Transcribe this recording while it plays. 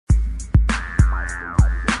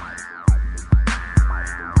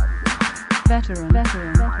Veteran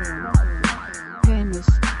Gamers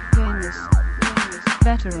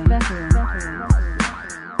Veteran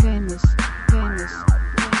Gamers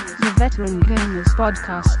The Veteran Gamers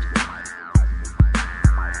Podcast.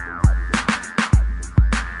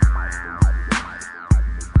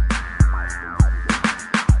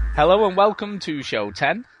 Hello and welcome to show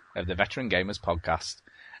 10 of the Veteran Gamers Podcast.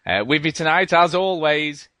 With me tonight, as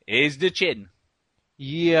always, is the Chin.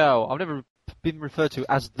 Yo, I've never been referred to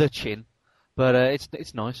as the Chin, but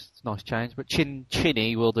it's nice. It's a nice change. But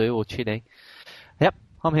Chinny will do, or Chinny. Yep,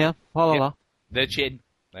 I'm here. La la la. The Chin.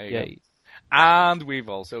 There you go. And we've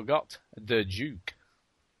also got the Duke.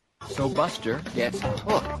 So Buster gets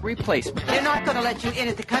hook replacement. They're not going to let you in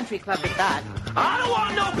at the country club with that. I don't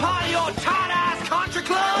want no part of your tight-ass country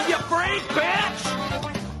club, you freak bitch!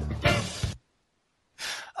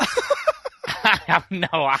 I have no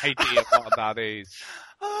idea what that is.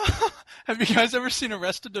 Have you guys ever seen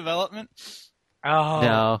Arrested Development? Oh,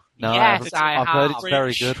 No, yes, I've heard it's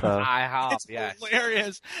very good though. I have, It's yes.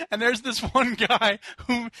 hilarious. And there's this one guy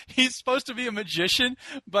who he's supposed to be a magician,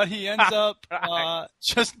 but he ends up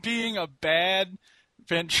just being a bad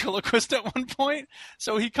ventriloquist at one point.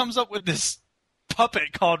 So he comes up with this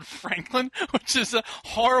puppet called Franklin, which is a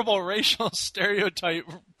horrible racial stereotype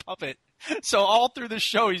puppet. So all through the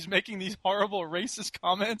show, he's making these horrible racist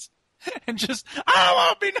comments and just, I don't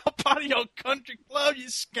want to be no part of your country club, you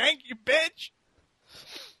skanky bitch.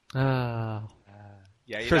 Yeah,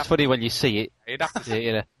 Yeah, sure, it's funny when you see it. you'd have to Yeah,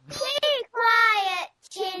 you know. Be quiet,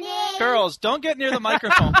 Chinny. Girls, don't get near the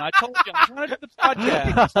microphone. I told you, I'm trying to do the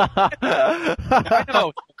podcast. I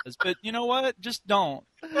know, but you know what? Just don't.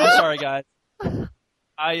 I'm sorry, guys.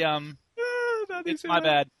 It's my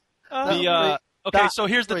bad. Okay, so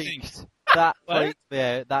here's the thing. That What? freaked me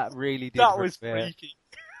out. That really did. That was freak me out. freaky.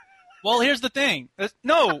 Well, here's the thing.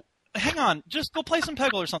 No, hang on. Just go play some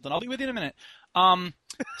Peggle or something. I'll be with you in a minute.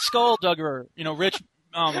 Skullduggerer, Rich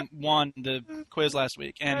won the quiz last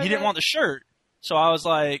week, and he didn't want the shirt. So I was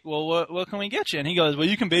like, well, what can we get you? And he goes, well,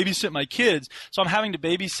 you can babysit my kids. So I'm having to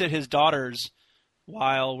babysit his daughters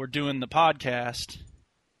while we're doing the podcast.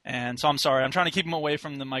 And so I'm sorry. I'm trying to keep him away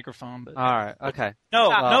from the microphone. But All right. Okay.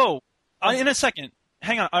 No. In a second.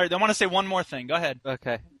 Hang on. All right, I want to say one more thing. Go ahead.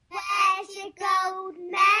 Okay. There's your gold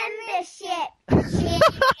membership.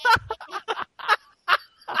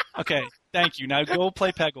 Okay. Thank you. Now go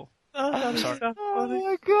play Peggle. I'm sorry. Oh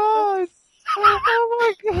my god.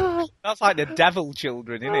 Oh my god. That's like the devil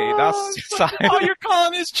children, isn't it? That's just like... Oh, you're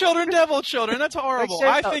calling his children devil children. That's horrible. They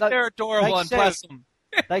I sound- think that- they're adorable they and bless them.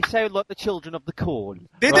 They sound like the children of the corn.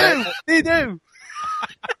 They right? do! They do!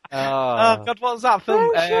 Oh, God, what was that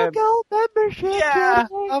film? There's your gold membership. Yeah!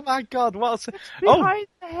 Johnny. Oh, my God, what's... Behind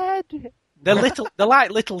the head. They're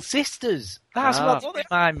like little sisters. That's Ah. what they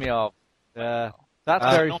remind me of. Yeah. That's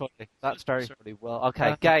Uh, very no. funny. That's very Sorry. funny. Well,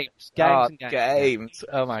 okay, games Oh, and games. games.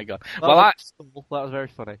 Oh, my God. That Well, was very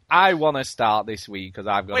funny. I want to start this week because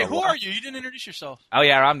I've got Wait, a who lot. are you? You didn't introduce yourself. Oh,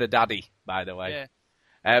 yeah, I'm the daddy, by the way.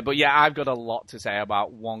 Yeah. But yeah, I've got a lot to say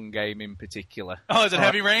about one game in particular. Oh, is it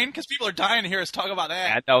Heavy Rain? Because people are dying to hear us talk about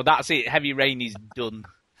that. No, that's it. Heavy Rain is done.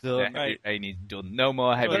 Done. Yeah, Heavy Rain is done. No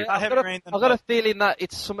more Heavy Well, Rain. Heavy Rain, then I've got a what? feeling that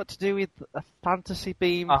it's something to do with a fantasy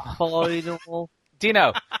beam Oh. final. Do you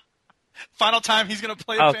know? Final time he's going to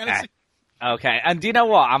play a Okay. fantasy. Okay, and do you know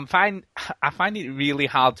what? I find it really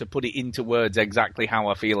hard to put it into words exactly how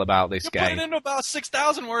I feel about this You put it game. into about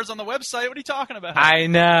 6,000 words on the website. What are you talking about? I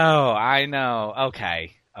know.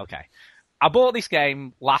 Okay. I bought this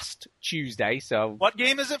game last Tuesday, so What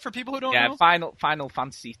game is it for people who don't yeah, know? Final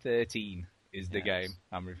Fantasy 13 is the game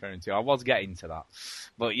I'm referring to. I was getting to that,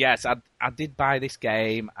 but yes, I did buy this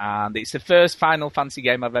game, and it's the first Final Fantasy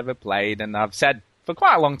game I've ever played, and I've said for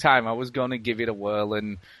quite a long time I was going to give it a whirl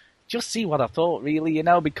and just see what I thought, really,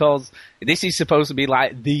 because this is supposed to be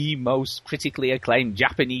like the most critically acclaimed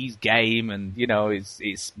Japanese game, and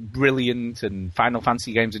it's brilliant, and Final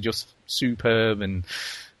Fantasy games are just superb, and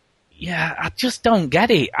yeah, I just don't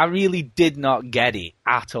get it. I really did not get it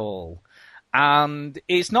at all. And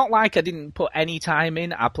it's not like I didn't put any time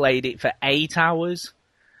in. I played it for 8 hours,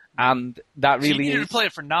 and that So you really needed is... to play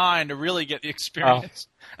it for 9 to really get the experience.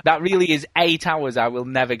 That really is 8 hours I will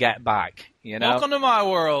never get back, Welcome to my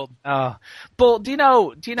world. But do you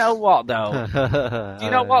know what though? Do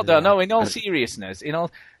you know what though? No, in all seriousness,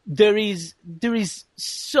 there is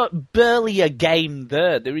barely a game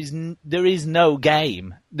there. There is no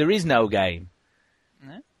game. There is no game.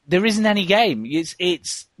 There isn't any game.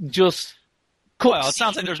 It's just. Well, it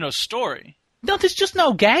sounds like there's no story. No, there's just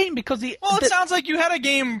no game because It sounds like you had a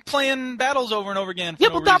game playing battles over and over again. For Yeah,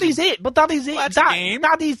 no but that is reason. it. But that is it. Well, that's a game.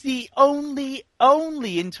 That is the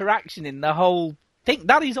only interaction in the whole thing.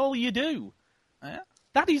 That is all you do. Yeah.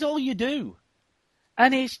 That is all you do.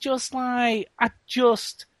 And it's just like, I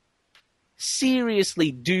just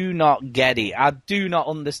seriously do not get it. I do not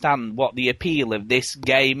understand what the appeal of this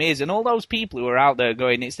game is. And all those people who are out there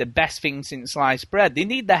going, it's the best thing since sliced bread, they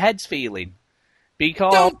need their heads feeling.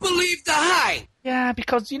 Because, Don't believe the hype! yeah,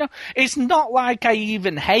 because, it's not like I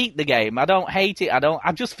even hate the game. I don't hate it.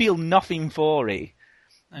 I just feel nothing for it.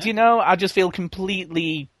 Do you know? I just feel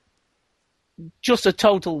completely, just a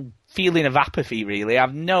total feeling of apathy, really. I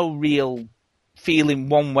have no real feeling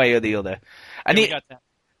one way or the other. And Yeah, we got that.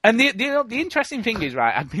 And the interesting thing is,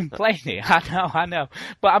 right, I've been playing it, I know,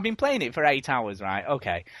 but I've been playing it for 8 hours, right,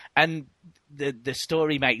 okay, and the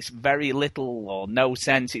story makes very little or no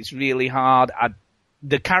sense, it's really hard,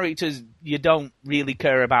 the characters, you don't really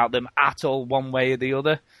care about them at all, one way or the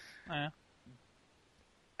other,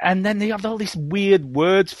 and then they have all these weird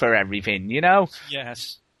words for everything,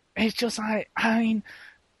 Yes. It's just like,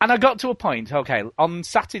 and I got to a point, okay, on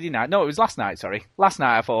Saturday night, no, it was last night, sorry. Last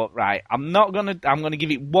night I thought, right, I'm going to give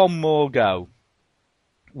it one more go.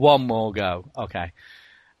 One more go, okay.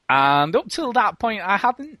 And up till that point, I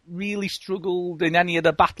hadn't really struggled in any of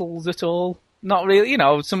the battles at all. Not really,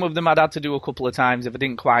 some of them I'd had to do a couple of times if I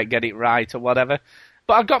didn't quite get it right or whatever.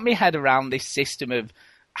 But I got my head around this system of,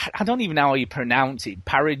 I don't even know how you pronounce it,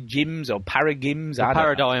 paragyms or paragims, I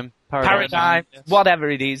don't know. Paradigm, yes. whatever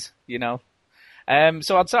it is,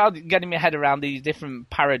 So I'd started getting my head around these different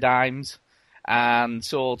paradigms and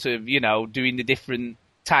sort of, doing the different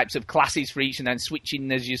types of classes for each and then switching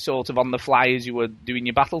as you sort of on the fly as you were doing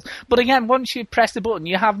your battles. But again, once you press the button,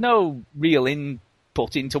 you have no real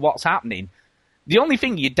input into what's happening. The only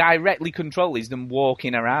thing you directly control is them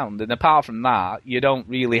walking around. And apart from that, you don't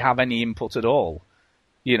really have any input at all.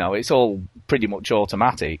 It's all pretty much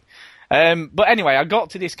automatic. But anyway, I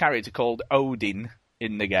got to this character called Odin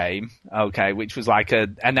in the game, okay, which was like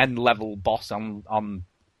an end-level boss on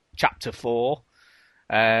Chapter 4.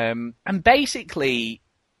 And basically,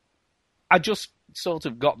 I just sort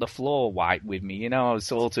of got the floor wiped with me, I was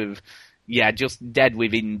sort of, just dead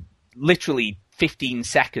within literally 15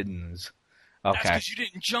 seconds. Okay. That's because you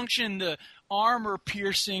didn't junction the armor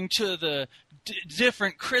piercing to the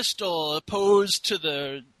different crystal opposed to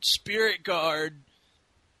the spirit guard.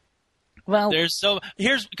 Well, here's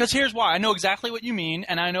why. I know exactly what you mean,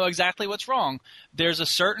 and I know exactly what's wrong. There's a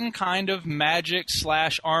certain kind of magic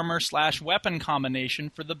 / armor / weapon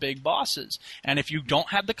combination for the big bosses. And if you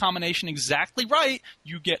don't have the combination exactly right,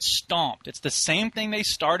 you get stomped. It's the same thing they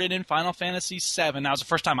started in Final Fantasy VII. That was the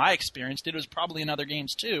first time I experienced it. It was probably in other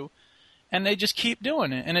games too. And they just keep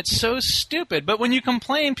doing it, and it's so stupid. But when you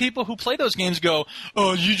complain, people who play those games go,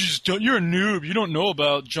 "Oh, you're a noob. You don't know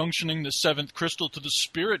about junctioning the 7th crystal to the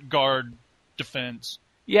spirit guard defense."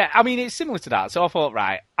 Yeah, I mean, it's similar to that. So I thought,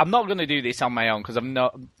 right, I'm not going to do this on my own because I'm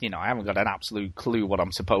not, I haven't got an absolute clue what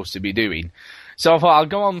I'm supposed to be doing. So I thought I'll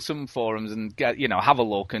go on some forums and get, have a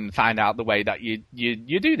look and find out the way that you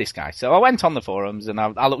do this, guy. So I went on the forums and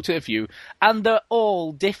I looked at a few, and they're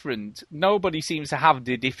all different. Nobody seems to have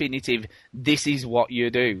the definitive, this is what you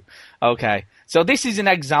do. Okay, so this is an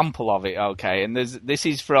example of it, okay, and this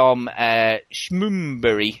is from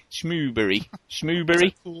Schmoobury.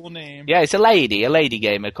 Cool name. Yeah, it's a lady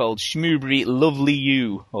gamer called Schmoobury Lovely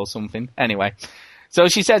You or something. Anyway, so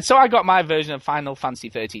she said, so I got my version of Final Fantasy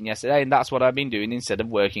 13 yesterday, and that's what I've been doing instead of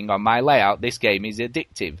working on my layout. This game is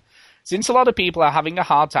addictive. Since a lot of people are having a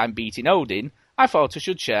hard time beating Odin, I thought I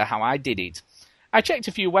should share how I did it. I checked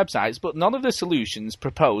a few websites, but none of the solutions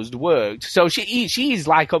proposed worked. So she's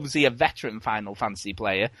like obviously a veteran Final Fantasy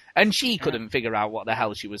player, and she couldn't figure out what the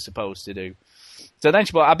hell she was supposed to do. So then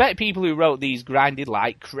she thought, I bet people who wrote these grinded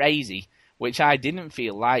like crazy, which I didn't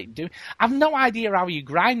feel like doing. I've no idea how you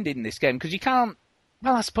grind in this game, because you can't,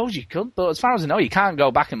 well, I suppose you could, but as far as I know, you can't go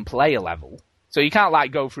back and play a level. So you can't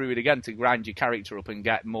like go through it again to grind your character up and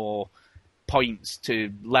get more points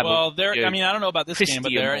to level. Well, I don't know about this game,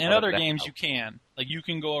 but in other games hell. you can. Like, you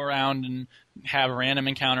can go around and have random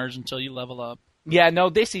encounters until you level up. Yeah, no,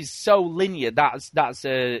 this is so linear. That's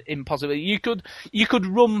impossible. You could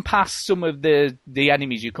run past some of the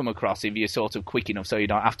enemies you come across if you're sort of quick enough, so you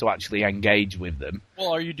don't have to actually engage with them.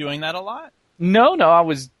 Well, are you doing that a lot? No, I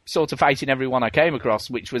was sort of fighting everyone I came across,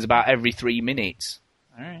 which was about every 3 minutes.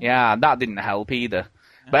 All right. Yeah, that didn't help either.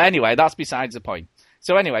 But anyway, that's besides the point.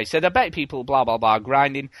 So anyway, said I bet people blah blah blah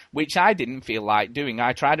grinding, which I didn't feel like doing.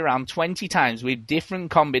 I tried around 20 times with different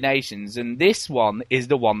combinations, and this one is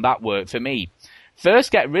the one that worked for me.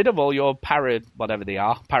 First, get rid of all your whatever they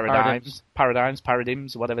are, paradigms,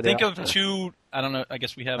 whatever they Think are. of two, I don't know, I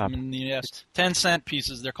guess we have them in the US, 10-cent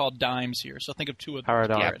pieces. They're called dimes here. So think of two of those.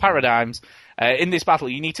 Yeah, paradigms. In this battle,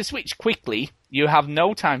 you need to switch quickly. You have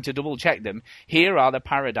no time to double check them. Here are the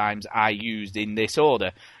paradigms I used in this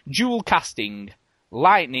order. Dual casting,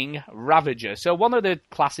 lightning, ravager. So one of the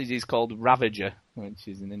classes is called ravager, which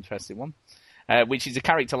is an interesting one. Which is a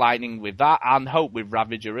character lightning with that, and hope with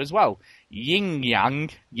ravager as well. Yin yang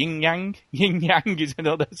is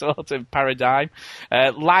another sort of paradigm.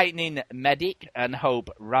 Lightning medic and hope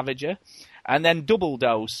ravager, and then double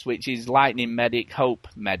dose, which is lightning medic, hope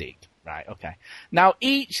medic. Right, okay. Now,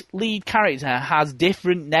 each lead character has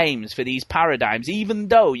different names for these paradigms, even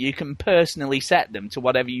though you can personally set them to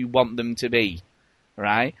whatever you want them to be.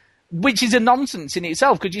 Right? Which is a nonsense in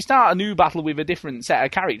itself, because you start a new battle with a different set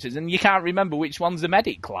of characters, and you can't remember which one's the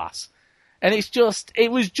medic class. And it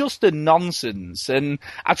was just a nonsense. And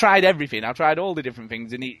I tried everything. I tried all the different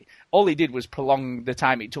things, and all it did was prolong the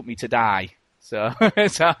time it took me to die. So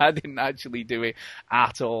I didn't actually do it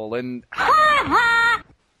at all. And I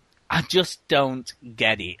just don't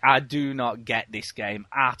get it. I do not get this game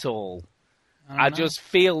at all. I just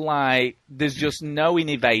feel like there's just no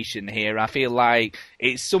innovation here. I feel like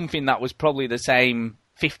it's something that was probably the same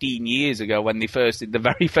 15 years ago when they first did the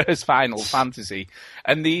very first Final Fantasy.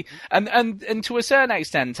 And to a certain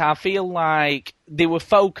extent, I feel like they were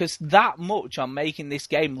focused that much on making this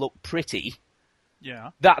game look pretty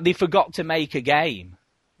that they forgot to make a game.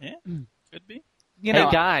 Yeah, could be. You know,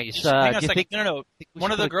 hey guys, hang on a second. No.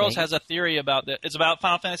 One of the girls has a theory about that. It's about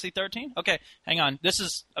Final Fantasy 13. Okay, hang on. This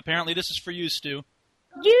is for you, Stu.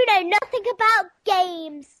 You know nothing about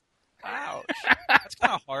games. Ouch. That's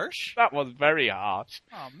kind of harsh. That was very harsh.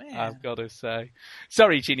 Oh man, I've got to say.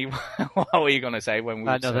 Sorry, Ginny. What were you going to say when we?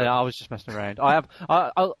 No, I was just messing around.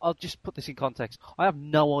 I'll just put this in context. I have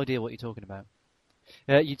no idea what you're talking about.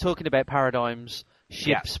 You're talking about paradigms.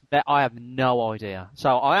 Ships, I have no idea.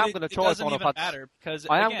 So I am going to try Final Fantasy.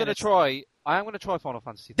 I am going to try Final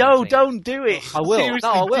Fantasy 13. No, don't do it. I will. Seriously,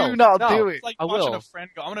 I will. Do not do it. It's like I watching will. a friend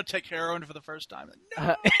go, I'm going to take heroin for the first time.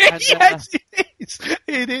 No. Yes, it is.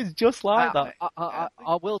 It is just like that.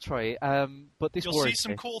 I will try it, but this You'll see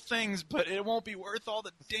some cool things, but it won't be worth all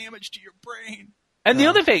the damage to your brain. And the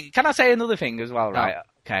other thing, can I say another thing as well, right?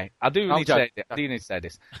 Okay, I do need to say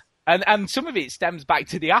this. And some of it stems back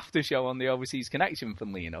to the after show on the Overseas Connection,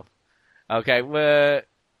 funnily enough. Okay, where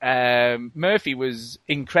Murphy was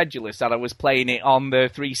incredulous that I was playing it on the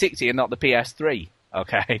 360 and not the PS3.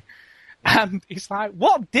 Okay, and it's like,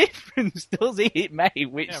 what difference does it make?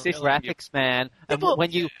 Which system? Graphics, man. And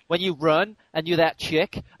when you run and you're that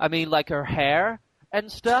chick, I mean, like her hair and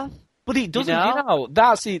stuff. But it doesn't,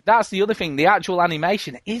 that's the other thing. The actual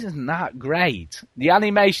animation isn't that great. The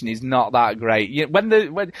animation is not that great.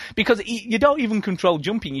 Because you don't even control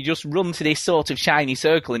jumping. You just run to this sort of shiny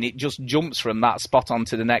circle and it just jumps from that spot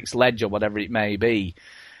onto the next ledge or whatever it may be.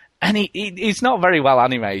 And it's not very well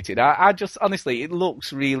animated. I just, honestly, it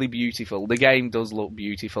looks really beautiful. The game does look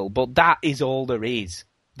beautiful, but that is all there is.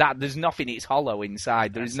 There's nothing, it's hollow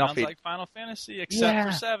inside. There's nothing. Sounds like Final Fantasy,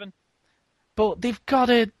 except for 7. But they've got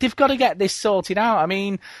to get this sorted out. I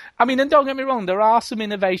mean, and don't get me wrong, there are some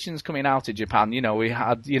innovations coming out of Japan. You know, we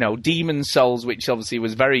had, Demon's Souls, which obviously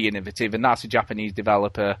was very innovative, and that's a Japanese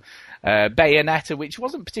developer. Bayonetta, which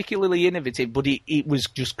wasn't particularly innovative, but it was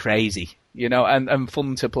just crazy, and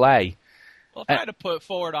fun to play. Well, if I had to put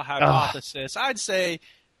forward a hypothesis, I'd say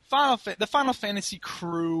the Final Fantasy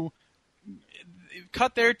crew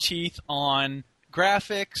cut their teeth on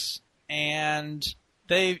graphics, and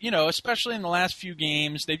they, especially in the last few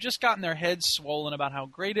games, they've just gotten their heads swollen about how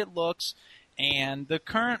great it looks. And the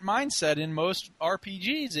current mindset in most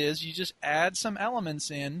RPGs is you just add some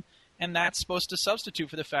elements in, and that's supposed to substitute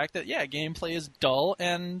for the fact that, gameplay is dull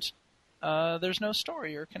and there's no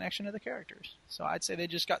story or connection to the characters. So I'd say they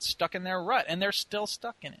just got stuck in their rut, and they're still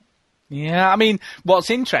stuck in it. Yeah, I mean, what's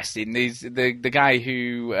interesting is the guy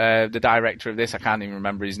who, the director of this, I can't even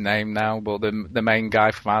remember his name now, but the main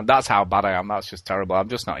guy from, that's how bad I am, that's just terrible, I'm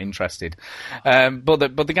just not interested. But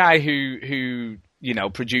the guy who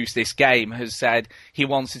produced this game has said he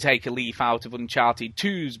wants to take a leaf out of Uncharted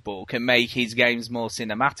 2's book and make his games more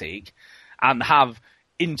cinematic and have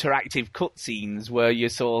interactive cutscenes where you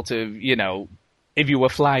sort of, if you were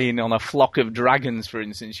flying on a flock of dragons, for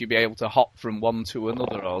instance, you'd be able to hop from one to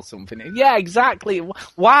another or something. Yeah, exactly.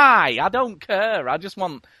 Why? I don't care. I just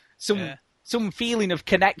want some feeling of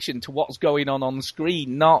connection to what's going on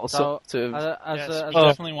screen, not sort of...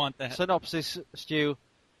 definitely want that. Synopsis, Stu,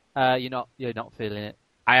 you're not feeling it.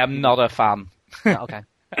 I am not a fan. Okay.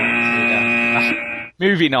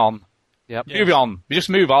 Moving on. Yep. Yeah. Move on. Just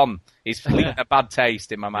move on. It's leaving a bad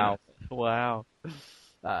taste in my mouth. Wow.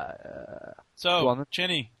 So, Go on then.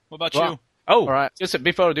 Chinny, what about Well, you? Oh, All right. just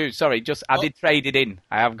before I do, sorry, I did trade it in.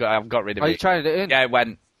 I've got rid of Oh, you it. traded it in? Yeah, it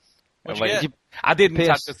went. What'd it you went. get? I didn't.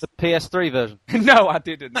 I PS, just, the PS3 version. no, I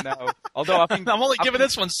didn't. No. Although I think I'm only I giving think-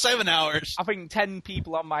 this one 7 hours. I think 10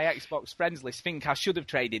 people on my Xbox friends list think I should have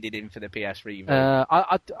traded it in for the PS3 version.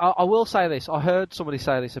 I will say this. I heard somebody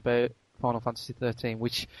say this about Final Fantasy 13,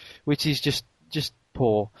 which is just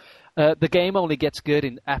poor. The game only gets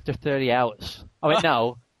good after 30 hours. I mean,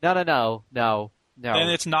 no. Then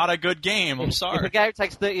it's not a good game. I'm If a sorry. game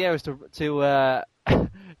takes 30 hours to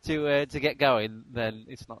get going, then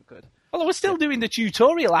it's not good. Well, I was still doing the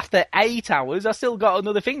tutorial after 8 hours. I still got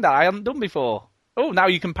another thing that I hadn't done before. Oh, now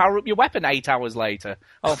you can power up your weapon 8 hours later.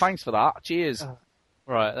 Oh, thanks for that. Cheers.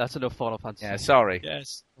 Right, that's enough Final Fantasy. Yeah, sorry.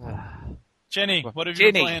 Yes. Jenny, what have you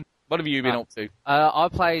been Ginny, playing? what have you been up to? I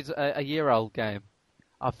played a year-old game.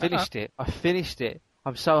 I finished it.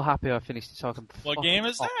 I'm so happy I finished it. So I can. What fuck game it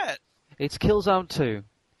is off. that? It's Killzone 2.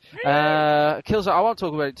 Killzone. I won't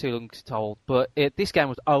talk about it too long because it's old, but this game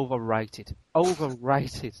was overrated.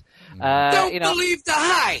 Overrated. Don't you know, believe the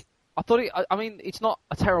hype! I thought it. I mean, it's not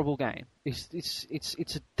a terrible game. It's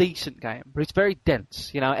a decent game, but it's very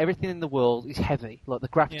dense. You know, everything in the world is heavy. Like the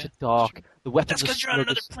graphics Yeah, are dark. The weapons That's are because you're on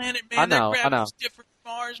another sluggish. planet, I man. know, That I know. gravity's different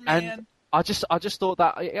from ours, man. And I just thought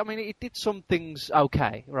that. I mean, it did some things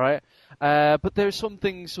okay, right? But there's some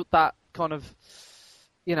things that kind of,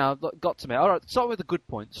 you know, got to me. All right, start with the good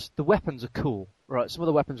points. The weapons are cool, right? Some of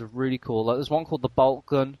the weapons are really cool. Like there's one called the bolt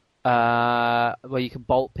gun, where you can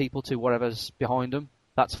bolt people to whatever's behind them.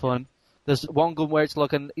 That's fun. There's one gun where it's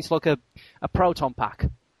like a proton pack,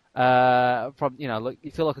 from, you know, like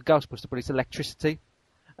you feel like a Ghostbuster, but it's electricity.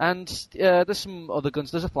 And there's some other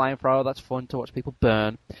guns. There's a flamethrower. That's fun to watch people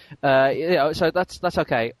burn. You know, so that's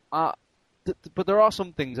okay. But there are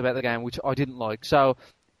some things about the game which I didn't like. So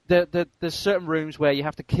there's certain rooms where you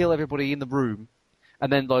have to kill everybody in the room,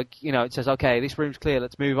 and then, like, you know, it says, okay, this room's clear,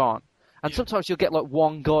 let's move on. And sometimes you'll get like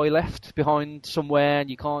one guy left behind somewhere, and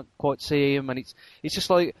you can't quite see him, and it's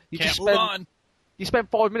just like you spend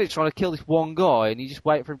 5 minutes trying to kill this one guy, and you just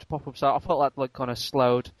wait for him to pop up. So I felt that like kind of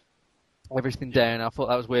slowed everything down. I thought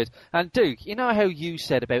that was weird. And Duke, you know how you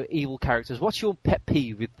said about evil characters? What's your pet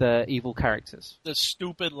peeve with evil characters? The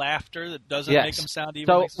stupid laughter that doesn't Yes. make them sound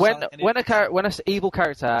evil. So makes them sound like an when an evil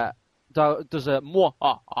character does a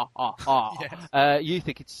mwah you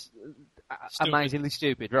think it's Stupid. amazingly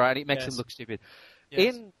stupid, right? And it makes Yes. them look stupid.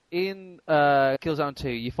 Yes. In Killzone 2,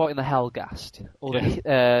 you fight in the Helghast, or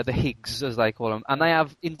the Higgs as they call them, and they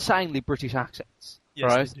have insanely British accents,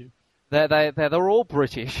 Yes, right? they do. They're all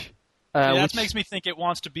British. That which, makes me think it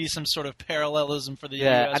wants to be some sort of parallelism for the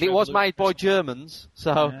yeah, US and it was Revolution. made by Germans,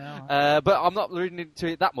 so Yeah. but I'm not reading into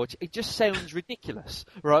it that much. It just sounds ridiculous,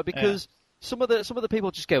 right? Because some of the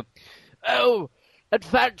people just go, "Oh,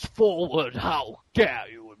 advance forward! How dare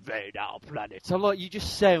you invade our planet?" So like, you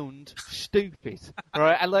just sound stupid,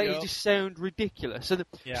 right? And like, Yep. you just sound ridiculous. And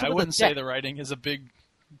Yeah, some I of wouldn't the say death- the writing is a big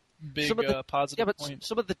some of the, positive yeah, but point.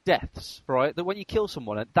 some of the deaths, right? That when you kill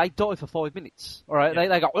someone, they die for 5 minutes. All right, Yeah.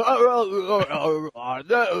 they go,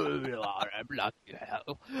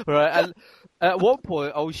 right. And at one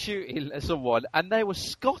point, I was shooting at someone, and they were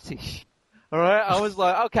Scottish. All right, I was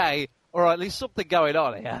like, okay, all right, there's something going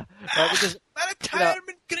on here, right, because At a time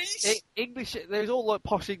in Greece. English, there's all like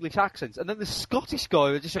posh English accents, and then the Scottish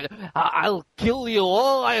guy was just like, "I'll kill you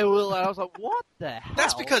all, I will." And I was like, "What the hell?"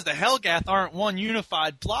 That's because the Helgath aren't one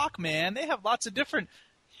unified block, man. They have lots of different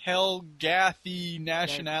Helgathy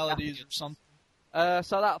nationalities or something.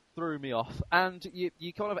 So that threw me off. And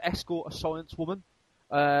you kind of escort a science woman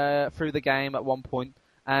through the game at one point,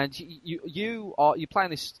 and you're playing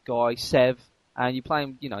this guy Sev, and you're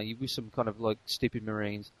playing, you know, you with some kind of like stupid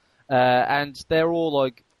Marines, and they're all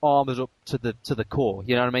like armored up to the core.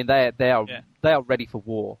 You know what I mean? They are ready for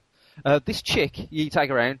war. This chick, you take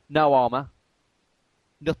her around, no armor,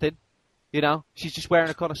 nothing. You know, she's just wearing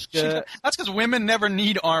a kind of skirt. That's because women never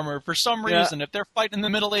need armor for some reason. If they're fighting in the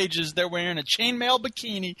Middle Ages, they're wearing a chainmail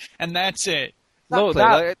bikini, and that's it. Look,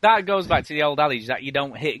 Exactly. that goes back to the old adage that you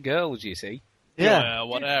don't hit girls, you see. Yeah,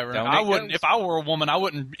 whatever. Don't I hit wouldn't. girls. If I were a woman, I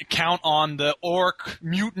wouldn't count on the orc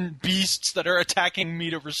mutant beasts that are attacking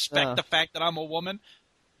me to respect the fact that I'm a woman.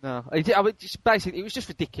 No, I mean, just basically, it was just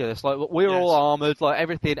ridiculous. Like, we were all armored, like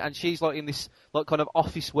everything, and she's like in this like kind of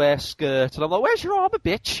office wear skirt, and I'm like, "Where's your armor,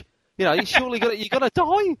 bitch? You know, you're gonna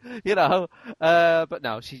die." You know, but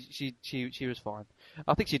no, she was fine.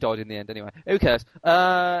 I think she died in the end anyway. Who cares?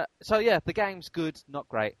 So yeah, the game's good, not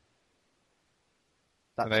great.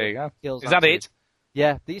 So there you go. Kills Is that too. it?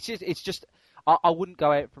 Yeah, it's just I wouldn't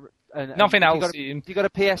go out for. Nothing if else. If you got a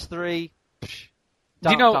PS3, psh,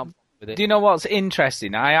 Do you know? don't with it. Do you know what's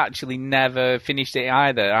interesting? I actually never finished it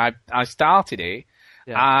either. I started it,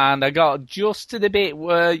 and I got just to the bit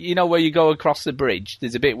where where you go across the bridge.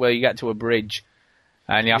 There's a bit where you get to a bridge,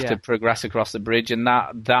 and you have to progress across the bridge, and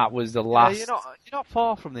that was the last. You're not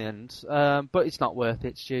far from the end, but it's not worth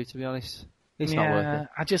it, Stu. To be honest, it's not worth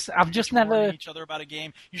it. I've just never. Each other about a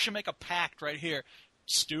game. You should make a pact right here.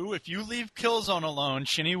 Stu, if you leave Killzone alone,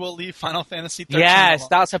 Shinny will leave Final Fantasy 13 Yes, alone.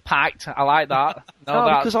 that's a pact. I like that.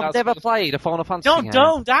 Because I've never played a Final Fantasy game.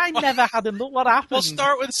 Don't. I never had a look. What happened? We'll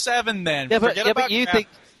start with 7 then. Yeah, Forget about but you think,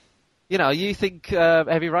 you think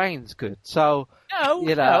Heavy Rain's good. So No,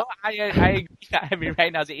 I agree that Heavy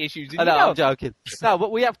Rain has its issues. I know, I'm joking. No,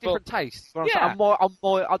 but we have different tastes. Yeah.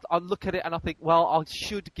 I look at it and I think, well, I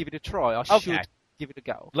should give it a try. I should give it a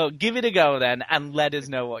go. Look, give it a go then, and let us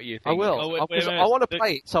know what you think. I will. Oh, wait, I want to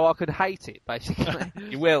play it so I could hate it, basically.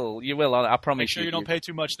 You will. I promise. Make sure you don't pay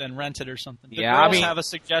too much then. Rent it or something. The Yeah, girls I mean, have a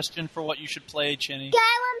suggestion for what you should play, Chinny. Go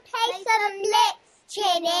and play some licks,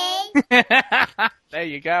 Chinny. There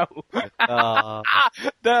you go.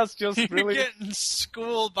 That's just You're brilliant. getting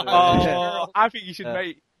schooled by the girl. I think you should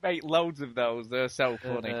make loads of those. They're so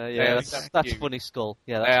funny. That's funny, Skull.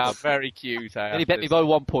 Yeah, They are very cute. Only bet me by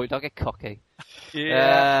 1 point. I'll get cocky.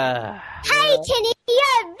 Yeah. Hey, Chinny,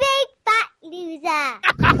 you're a big fat loser.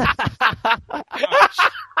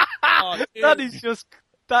 That is just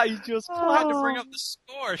classic. I had to bring up the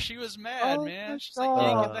score. She was mad, man. She's like,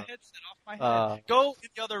 yeah, get the headset off my head. Go in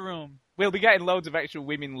the other room. We'll be getting loads of extra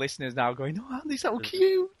women listeners now going, oh, they're so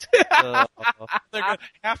cute. Half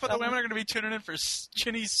of the women are going to be tuning in for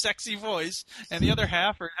Chinny's sexy voice, and the other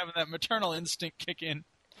half are having that maternal instinct kick in.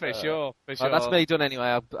 For sure. That's me done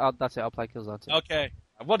anyway. That's it. I'll play Killzone 2. Okay.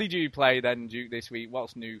 What did you play then, Duke, this week?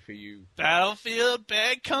 What's new for you? Battlefield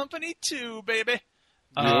Bad Company 2, baby.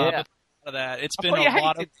 It's been a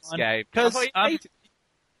lot of fun. Because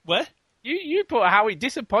what? You put how it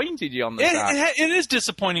disappointed you on the side. It is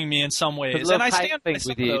disappointing me in some ways, It's and I a stand by love-hate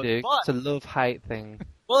some thing with of you, those, Duke. It's a love-hate thing.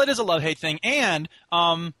 Well, it is a love-hate thing, and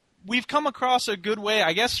we've come across a good way.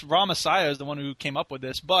 I guess Raw Messiah is the one who came up with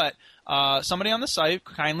this, but somebody on the site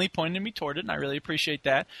kindly pointed me toward it, and I really appreciate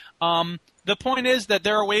that. The point is that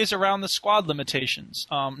there are ways around the squad limitations,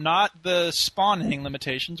 not the spawning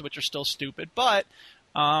limitations, which are still stupid, but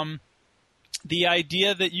the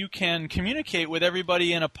idea that you can communicate with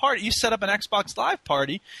everybody in a party. You set up an Xbox Live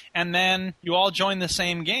party, and then you all join the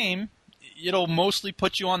same game. It'll mostly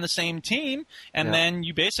put you on the same team, and then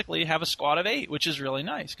you basically have a squad of 8, which is really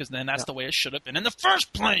nice, because then that's the way it should have been in the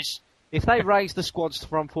first place. If they raised the squads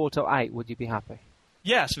from 4 to 8, would you be happy?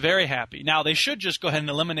 Yes, very happy. Now, they should just go ahead and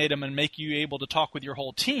eliminate them and make you able to talk with your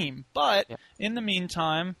whole team, but in the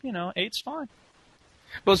meantime, 8's fine.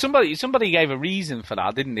 Well, somebody gave a reason for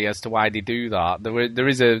that, didn't they, as to why they do that? There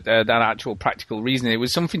is an actual practical reason. It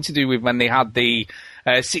was something to do with when they had the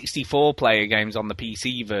 64-player games on the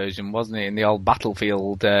PC version, wasn't it? In the old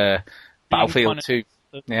Battlefield 2. The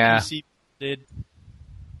PC did.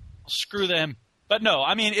 Screw them. But no,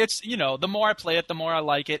 I mean, it's, the more I play it, the more I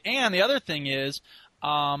like it. And the other thing is,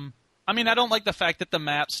 I don't like the fact that the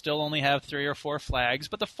maps still only have 3 or 4 flags,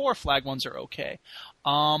 but the 4 flag ones are okay.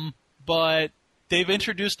 But they've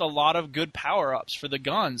introduced a lot of good power-ups for the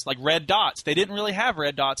guns, like red dots. They didn't really have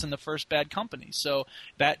red dots in the first Bad Company, so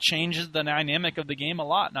that changes the dynamic of the game a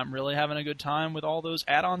lot, and I'm really having a good time with all those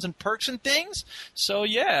add-ons and perks and things. So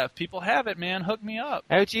yeah, if people have it, man, hook me up.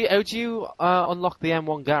 How do you unlock the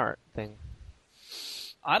M1 Garrett thing?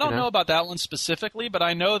 I don't know about that one specifically, but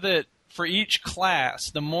I know that for each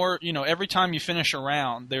class, the more, every time you finish a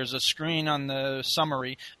round, there's a screen on the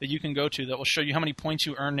summary that you can go to that will show you how many points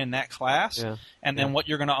you earned in that class, and then what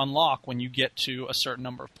you're going to unlock when you get to a certain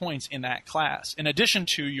number of points in that class, in addition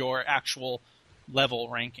to your actual level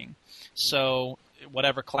ranking. So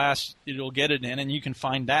whatever class it'll get it in, and you can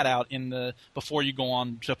find that out before you go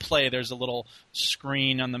on to play. There's a little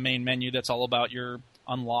screen on the main menu that's all about your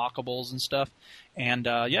unlockables and stuff. And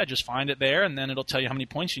just find it there, and then it'll tell you how many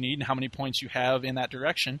points you need and how many points you have in that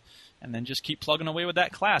direction, and then just keep plugging away with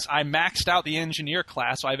that class. I maxed out the engineer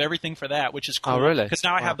class, so I have everything for that, which is cool. Oh, really? Because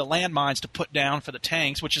now I have the landmines to put down for the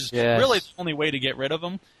tanks, which is really the only way to get rid of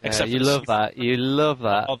them. You love that. You love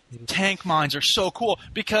that. Tank mines are so cool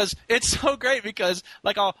because it's so great because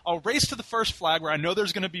I'll race to the first flag where I know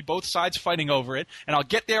there's going to be both sides fighting over it, and I'll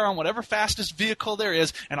get there on whatever fastest vehicle there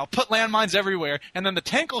is, and I'll put landmines everywhere, and then the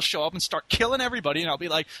tank will show up and start killing everybody, and I'll be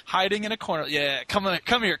like hiding in a corner. Yeah, come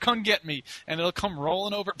here, come get me, and it'll come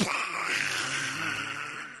rolling over.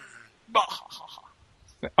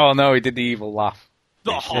 Oh no, he did the evil laugh.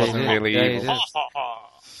 It wasn't really evil.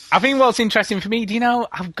 I think what's interesting for me,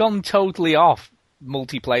 I've gone totally off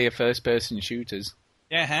multiplayer first-person shooters.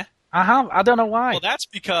 Yeah, huh? I have. I don't know why. Well, that's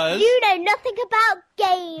because... You know nothing about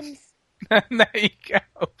games. There you go.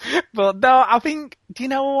 But no, I think, do you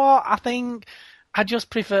know what? I think I just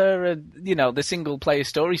prefer, the single-player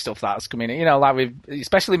story stuff that's coming in. Like with,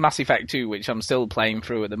 especially Mass Effect 2, which I'm still playing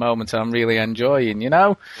through at the moment and I'm really enjoying,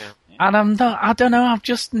 Yeah. And I don't know, I've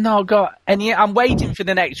just not got any... I'm waiting for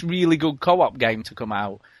the next really good co-op game to come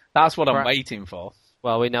out. That's what I'm waiting for.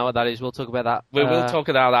 Well, we know what that is. We'll talk about that. We'll talk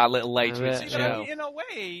about that a little later in the See, show. in a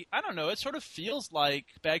way, I don't know, it sort of feels like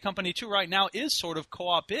Bad Company 2 right now is sort of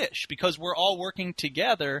co-op-ish, because we're all working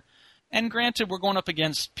together, and granted, we're going up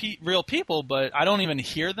against real people, but I don't even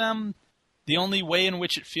hear them. The only way in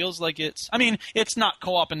which it feels like it's not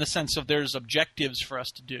co-op in the sense of there's objectives for us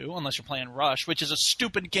to do, unless you're playing Rush, which is a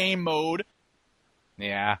stupid game mode.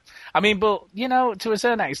 Yeah. But, to a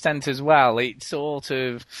certain extent as well, it sort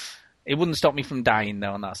of... It wouldn't stop me from dying,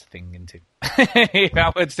 though, and that's the thing, isn't it?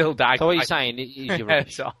 I would still die. So what you're saying is you're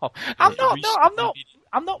rubbish. I'm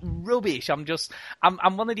not rubbish.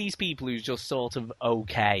 I'm one of these people who's just sort of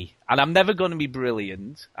okay. And I'm never going to be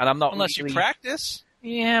brilliant. And I'm not Unless you practice.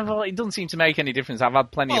 Yeah, well, it doesn't seem to make any difference. I've had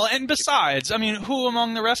plenty Well, and besides, who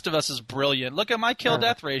among the rest of us is brilliant? Look at my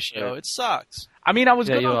kill-death ratio. Yeah. It sucks. I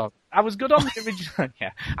was good on the original.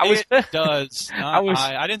 Yeah, It does.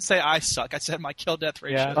 I didn't say I suck. I said my kill-death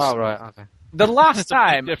ratio. Yeah. Oh, right, okay. The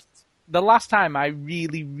last time I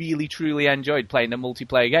really, really, truly enjoyed playing a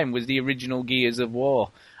multiplayer game was the original Gears of War.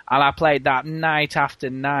 And I played that night after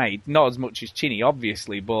night. Not as much as Chinny,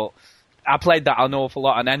 obviously, but I played that an awful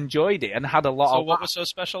lot and enjoyed it and had a lot of... So what was so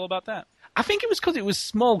special about that? I think it was because it was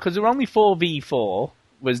small, because there were only 4v4.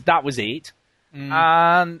 That was it.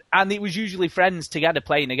 And it was usually friends together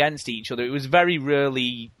playing against each other. It was very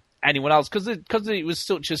rarely anyone else, because it was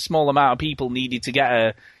such a small amount of people needed to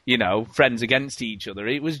get friends against each other.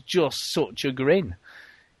 It was just such a grin.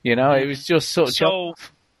 It was just such So,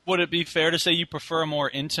 would it be fair to say you prefer a more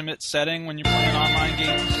intimate setting when you're playing online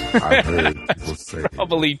games? I've heard people say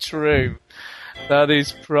probably true. That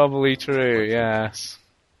is probably true, yes.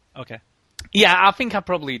 Okay. Yeah, I think I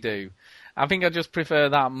probably do. I think I just prefer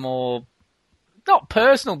that more... Not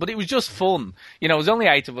personal, but it was just fun. It was only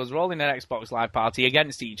 8 of us. We're all in an Xbox Live party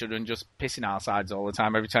against each other and just pissing our sides all the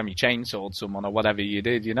time every time you chainsawed someone or whatever you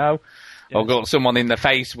did, Yes. Or got someone in the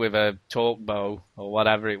face with a torque bow or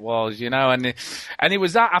whatever it was, And it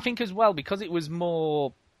was that, I think, as well, because it was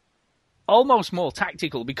almost more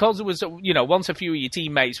tactical, because it was, once a few of your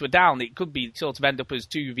teammates were down, it could be sort of end up as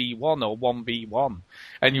 2v1 or 1v1.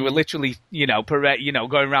 And you were literally,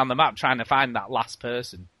 going around the map trying to find that last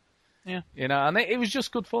person. Yeah. And it was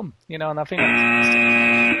just good fun, and I think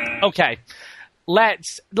that's... Okay.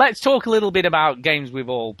 Let's talk a little bit about games we've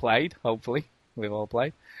all played, hopefully. We've all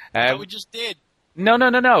played. We just did. No.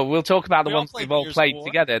 We'll talk about the ones we've all played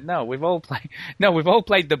together. No, we've all played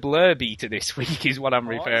the Blur beta this week is what I'm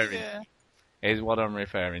referring is what I'm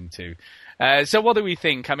referring to. So what do we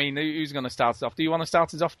think? Who's going to start us off? Do you want to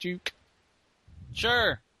start us off, Duke?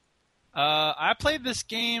 Sure. I played this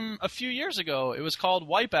game a few years ago. It was called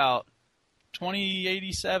Wipeout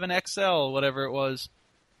 2087 XL, whatever it was.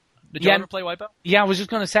 Did you ever play Wipeout? Yeah, I was just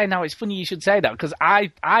going to say, now it's funny you should say that, because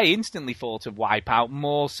I instantly thought of Wipeout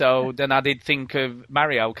more so than I did think of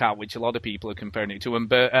Mario Kart, which a lot of people are comparing it to, I suppose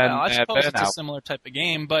Burnout. it's a similar type of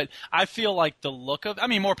game, but I feel like the look of...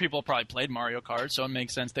 more people probably played Mario Kart, so it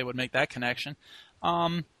makes sense they would make that connection.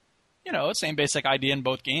 Same basic idea in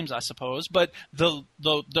both games, I suppose, but the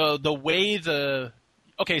way the...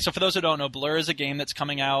 Okay, so for those who don't know, Blur is a game that's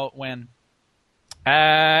coming out when...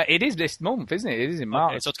 It is this month, isn't it? It is in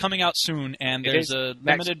March. Okay, so it's coming out soon, and there's a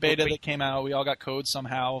limited beta that came out. We all got codes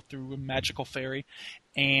somehow through a magical fairy.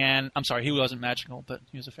 And I'm sorry, he wasn't magical, but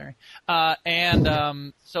he was a fairy.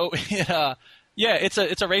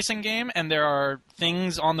 It's a racing game, and there are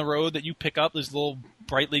things on the road that you pick up. There's little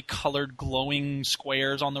brightly colored glowing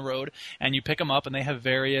squares on the road, and you pick them up, and they have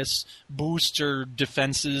various boosts or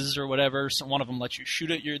defenses or whatever. So one of them lets you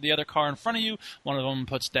shoot at the other car in front of you. One of them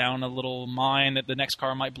puts down a little mine that the next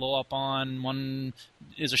car might blow up on. One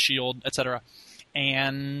is a shield, etc.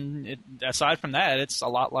 And aside from that, it's a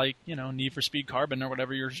lot like, Need for Speed Carbon or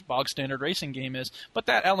whatever your bog standard racing game is. But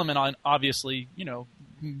that element obviously,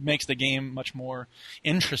 makes the game much more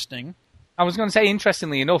interesting. I was going to say,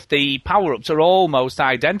 interestingly enough, the power-ups are almost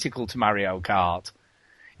identical to Mario Kart.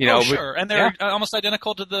 Sure, and they're almost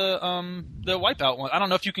identical to the Wipeout one. I don't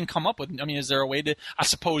know if you can come up with... is there a way to... I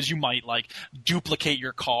suppose you might, duplicate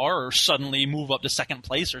your car or suddenly move up to second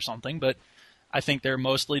place or something, but I think they're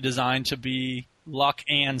mostly designed to be luck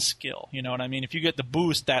and skill. You know what I mean? If you get the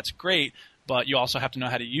boost, that's great, but you also have to know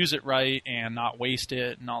how to use it right and not waste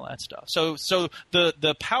it and all that stuff. So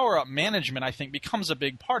the power-up management, I think, becomes a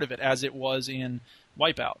big part of it, as it was in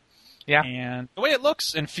Wipeout. Yeah. And the way it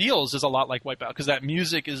looks and feels is a lot like Wipeout, because that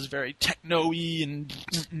music is very techno-y, and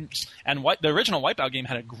the original Wipeout game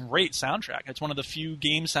had a great soundtrack. It's one of the few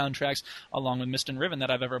game soundtracks, along with Mist and Riven, that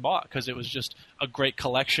I've ever bought, because it was just a great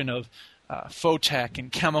collection of Photech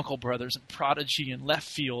and Chemical Brothers and Prodigy and Left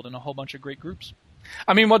Field and a whole bunch of great groups.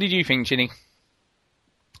 I mean, what did you think, Ginny?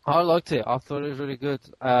 I liked it. I thought it was really good.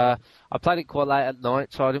 I played it quite late at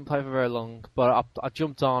night, so I didn't play for very long. But I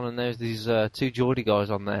jumped on, and there's these two Geordie guys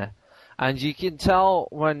on there. And you can tell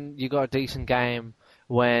when you got a decent game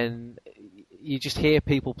when you just hear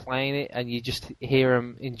people playing it, and you just hear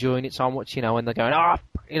them enjoying it so much, when they're going,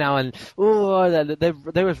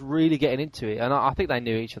 they was really getting into it. And I think they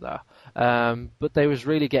knew each other. But they was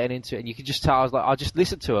really getting into it, and you could just tell. I just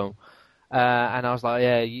listened to them. And I was like,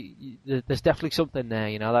 yeah, there's definitely something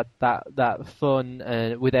there, that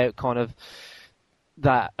fun without kind of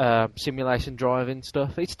that simulation driving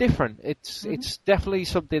stuff. It's different. It's definitely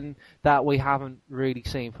something that we haven't really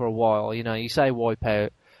seen for a while. You say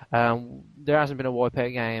Wipeout. There hasn't been a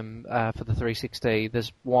Wipeout game for the 360.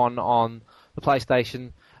 There's one on the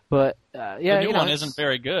PlayStation, but the new one isn't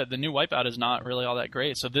very good. The new Wipeout is not really all that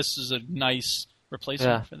great. So this is a nice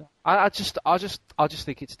replacement for that. I just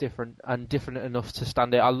think it's different and different enough to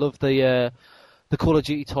stand out. I love the Call of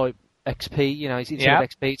Duty type XP. It's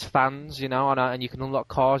XP. It's fans. And you can unlock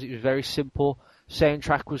cars. It was very simple.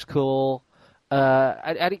 Soundtrack was cool,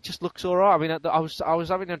 and it just looks alright. I mean, I was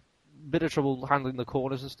having a bit of trouble handling the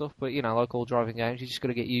corners and stuff, but like all driving games, you just got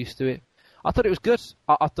to get used to it. I thought it was good.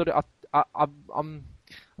 I'm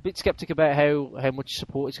a bit skeptic about how much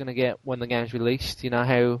support it's going to get when the game's released.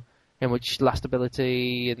 How much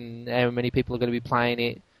lastability and how many people are going to be playing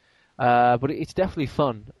it. But it's definitely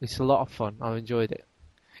fun. It's a lot of fun. I've enjoyed it.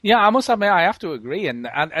 Yeah, I must admit, I have to agree. And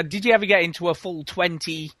did you ever get into a full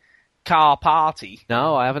 20-car party?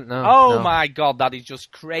 No, I haven't, no. Oh, no. My God, that is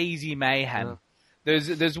just crazy mayhem. No.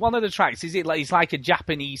 There's one of the tracks, it's like a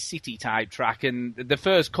Japanese city-type track, and the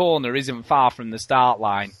first corner isn't far from the start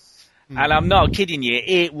line. And I'm not kidding you,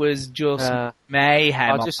 it was just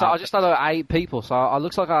mayhem. I just had 8 people, so it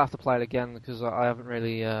looks like I have to play it again, because I haven't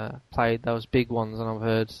really played those big ones, and I've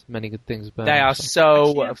heard many good things about They them. are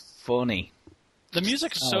so funny. The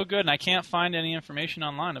music is so good, and I can't find any information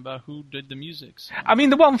online about who did the music. So. I mean,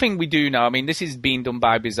 the one thing we do know, this is being done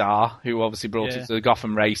by Bizarre, who obviously brought it to the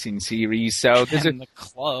Gotham Racing series. So there's the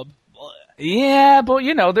club. Yeah, but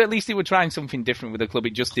at least they were trying something different with the club.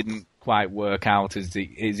 It just didn't quite work out as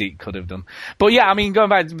it could have done. But yeah, going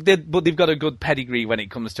back, but they've got a good pedigree when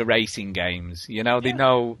it comes to racing games. They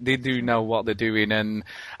do know what they're doing, and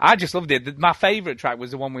I just loved it. My favourite track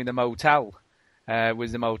was the one with the motel.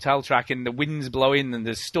 Was the motel track, and the wind's blowing, and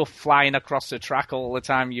there's stuff flying across the track all the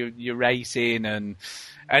time you're racing, and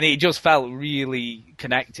it just felt really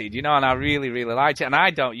connected, and I really, really liked it. And I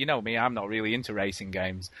don't, me, I'm not really into racing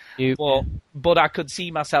games, but I could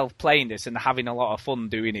see myself playing this and having a lot of fun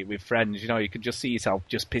doing it with friends. You could just see yourself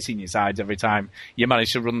just pissing your sides every time you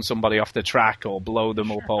manage to run somebody off the track or blow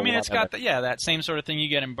them up. Or it's got that same sort of thing you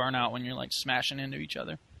get in Burnout when you're like smashing into each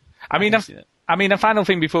other. A final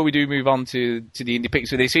thing before we do move on to the indie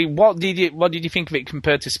picks with this. What did you think of it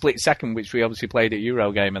compared to Split Second, which we obviously played at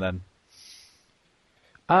Eurogamer then?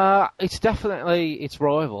 It's definitely its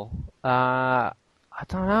rival. I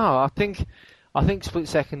don't know. I think Split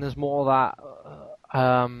Second there's more that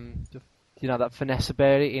that finesse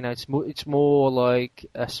about it. It's more like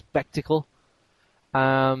a spectacle.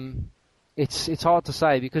 It's hard to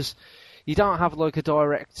say because you don't have like a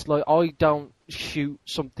direct I don't shoot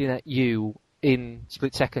something at you in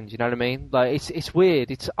Split Second, you know what I mean? Like it's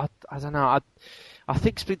weird. I don't know. I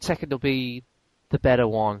think Split Second will be the better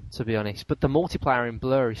one, to be honest. But the multiplayer in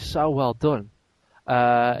Blur is so well done.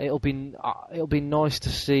 It'll be nice to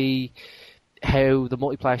see how the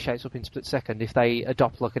multiplayer shapes up in Split Second if they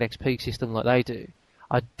adopt like an XP system like they do.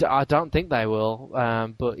 I don't think they will,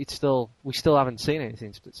 but we still haven't seen anything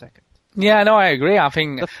in Split Second. Yeah, no, I agree. I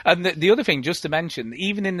think, and the other thing, just to mention,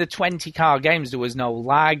 even in the 20-car games, there was no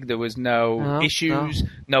lag, there was no issues,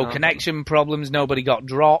 no connection problems, nobody got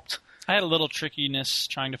dropped. I had a little trickiness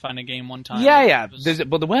trying to find a game one time. Yeah.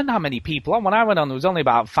 But there weren't that many people on. When I went on, there was only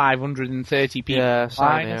about 530 people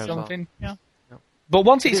online or something. Yeah. But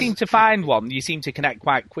once it seemed to find one, you seemed to connect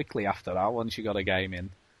quite quickly after that, once you got a game in.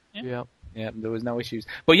 Yeah. Yeah, there was no issues.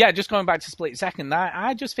 But yeah, just going back to Split Second,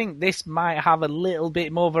 I just think this might have a little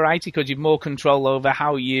bit more variety because you've more control over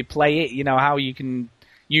how you play it, how you can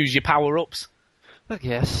use your power-ups. I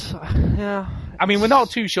guess, yeah. I mean, we're not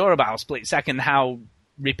too sure about Split Second, how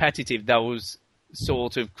repetitive those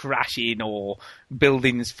sort of crashing or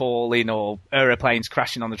buildings falling or aeroplanes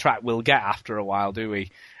crashing on the track will get after a while, do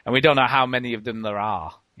we? And we don't know how many of them there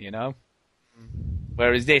are, you know?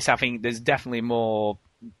 Whereas this, I think there's definitely more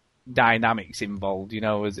dynamics involved, you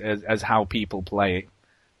know, as how people play it.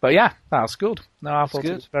 But yeah, that's good. No, I thought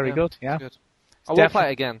it was very good. Yeah, good. I will play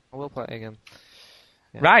it again.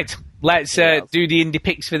 Yeah. Right, let's do the indie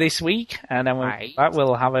picks for this week, and then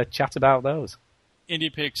we'll have a chat about those.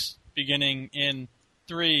 Indie picks beginning in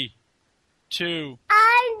 3, 2.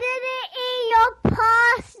 I'm gonna eat your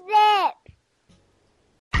parsnip.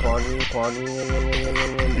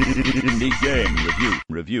 Indie game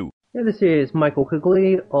review. Yeah, this is Michael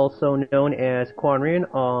Quigley, also known as Quanrian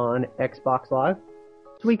on Xbox Live.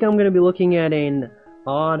 This week I'm going to be looking at an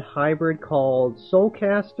odd hybrid called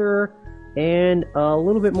Soulcaster and a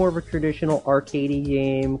little bit more of a traditional arcadey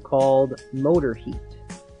game called Motor Heat.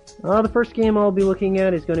 The first game I'll be looking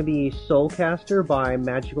at is going to be Soulcaster by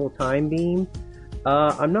Magical Time Beam.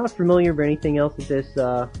 I'm not familiar with anything else that this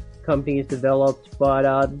company has developed,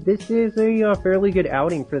 but this is a fairly good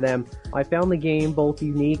outing for them. I found the game both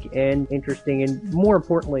unique and interesting, and more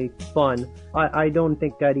importantly, fun. I don't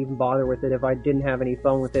think I'd even bother with it if I didn't have any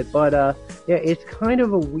fun with it, but yeah, it's kind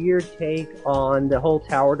of a weird take on the whole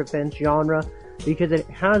tower defense genre, because it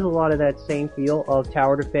has a lot of that same feel of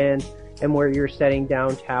tower defense, and where you're setting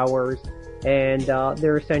down towers, and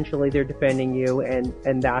they're defending you,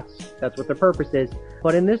 and that's what the purpose is.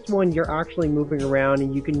 But in this one, you're actually moving around,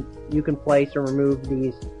 and you can place or remove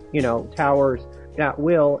these, you know, towers at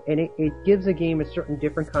will, and it gives the game a certain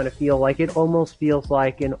different kind of feel. Like, it almost feels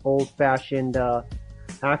like an old-fashioned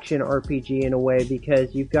action RPG in a way,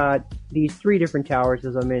 because you've got these 3 different towers,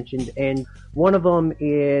 as I mentioned, and one of them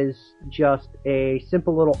is just a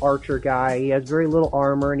simple little archer guy. He has very little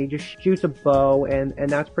armor, and he just shoots a bow, and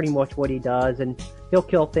that's pretty much what he does, and he'll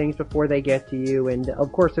kill things before they get to you, and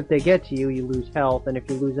of course if they get to you, you lose health, and if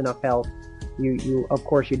you lose enough health, you of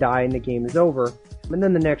course you die and the game is over. And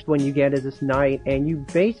then the next one you get is this knight, and you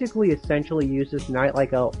basically essentially use this knight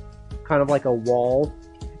like a kind of like a wall,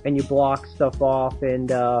 and you block stuff off, and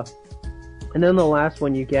then the last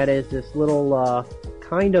one you get is this little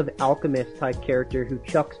kind of alchemist type character who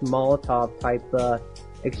chucks Molotov type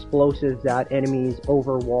explosives at enemies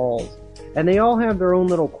over walls. And they all have their own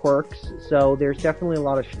little quirks, so there's definitely a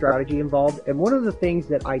lot of strategy involved. And one of the things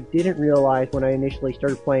that I didn't realize when I initially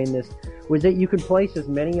started playing this was that you can place as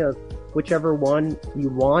many of whichever one you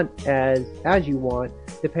want as you want,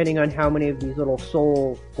 depending on how many of these little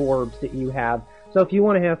soul orbs that you have. So if you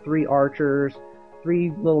want to have 3 archers,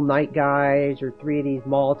 3 little knight guys, or 3 of these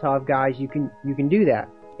Molotov guys, you can do that.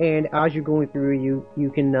 And as you're going through,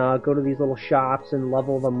 you can go to these little shops and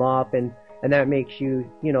level them up, and that makes you,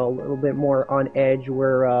 you know, a little bit more on edge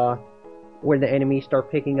where the enemies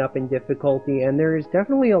start picking up in difficulty. And there is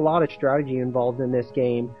definitely a lot of strategy involved in this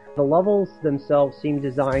game. The levels themselves seem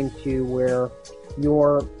designed to where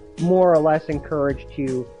you're more or less encouraged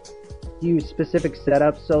to use specific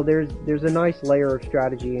setups, so there's a nice layer of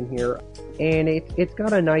strategy in here, and it's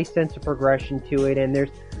got a nice sense of progression to it, and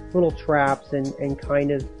there's little traps and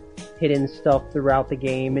kind of hidden stuff throughout the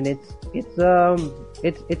game, and it's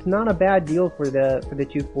not a bad deal for the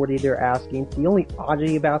 $240 they're asking. The only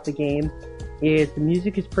oddity about the game is the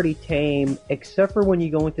music is pretty tame, except for when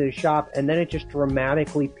you go into the shop, and then it just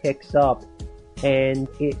dramatically picks up. And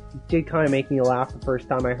it did kind of make me laugh the first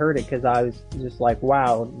time I heard it, because I was just like,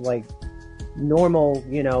 wow, like normal,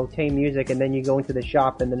 you know, tame music, and then you go into the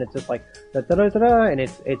shop, and then it's just like da da da da, and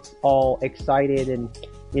it's all excited, and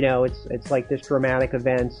you know, it's like this dramatic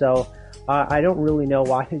event. So I don't really know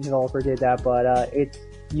why the developer did that, but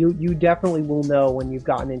you definitely will know when you've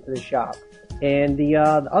gotten into the shop. And the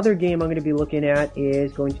other game I'm going to be looking at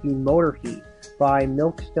is going to be Motor Heat by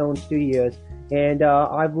Milkstone Studios. And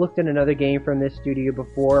I've looked at another game from this studio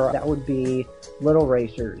before. That would be Little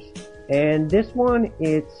Racers. And this one,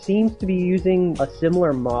 it seems to be using a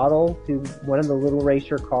similar model to one of the Little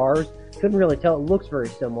Racer cars. Couldn't really tell. It looks very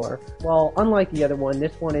similar. Well, unlike the other one,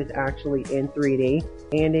 this one is actually in 3D.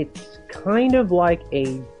 And it's kind of like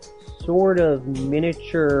a sort of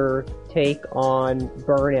miniature take on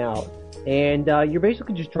Burnout. And you're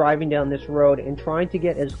basically just driving down this road and trying to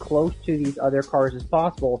get as close to these other cars as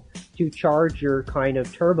possible to charge your kind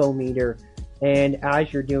of turbo meter. And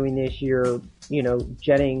as you're doing this, you're, you know,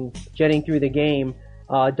 jetting through the game,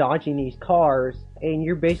 dodging these cars, and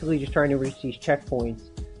you're basically just trying to reach these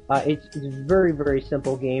checkpoints. It's very, very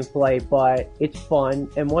simple gameplay, but it's fun,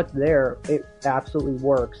 and what's there, it absolutely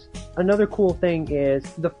works. Another cool thing is,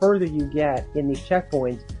 the further you get in these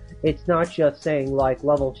checkpoints, it's not just saying like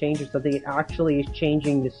level change or something, it actually is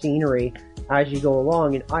changing the scenery as you go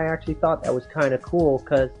along, and I actually thought that was kind of cool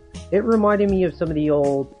because it reminded me of some of the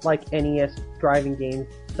old like NES driving game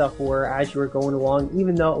stuff where as you were going along,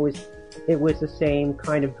 even though it was the same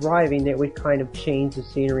kind of driving, it would kind of change the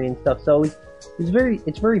scenery and stuff. So it's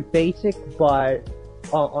very basic, but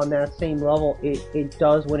on that same level, it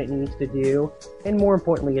does what it needs to do, and more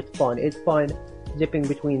importantly, it's fun. It's fun zipping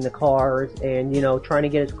between the cars and, trying to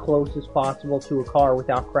get as close as possible to a car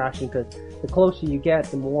without crashing, because the closer you get,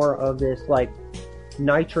 the more of this, like,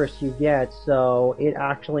 nitrous you get, so it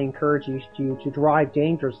actually encourages you to drive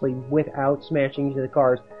dangerously without smashing into the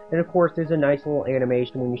cars. And of course, there's a nice little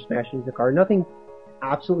animation when you smash into the car. Nothing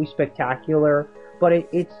absolutely spectacular, but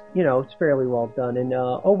it's fairly well done. And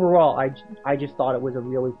overall, I just thought it was a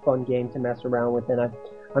really fun game to mess around with, and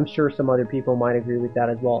I'm sure some other people might agree with that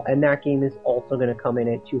as well. And that game is also going to come in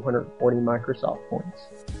at 240 Microsoft points.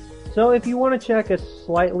 So if you want to check a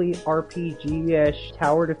slightly RPG-ish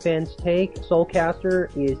tower defense take, Soulcaster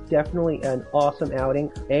is definitely an awesome outing.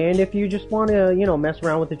 And if you just want to, mess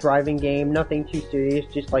around with the driving game, nothing too serious,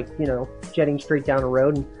 just like, jetting straight down a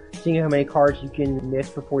road and seeing how many cars you can miss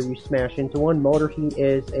before you smash into one, Motor Heat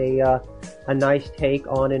is a nice take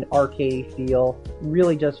on an arcade feel.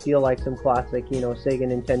 Really does feel like some classic, Sega,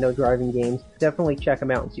 Nintendo driving games. Definitely check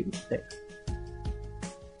them out and see what you think.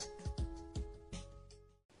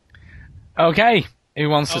 Okay, who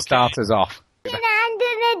wants to start us off? Under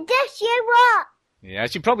the dish you what? Yeah, I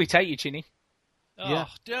should probably take you, Chinny. Oh, Yeah.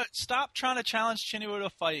 Dude, stop trying to challenge Chinny with a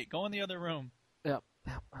fight. Go in the other room. Yep.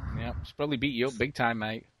 Yeah, she's probably beat you up big time,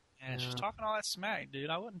 mate. Yeah, she's talking all that smack, dude.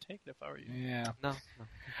 I wouldn't take it if I were you. Yeah. No.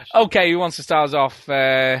 Okay, who wants to start us off?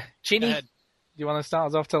 Chinny, Go ahead. do you want to start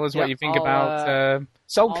us off? Tell us Yeah, what you think I'll, about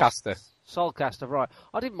Soulcaster. Soulcaster, right.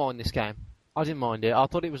 I didn't mind this game. I didn't mind it. I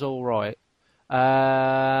thought it was all right.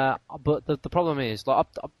 But the problem is, like,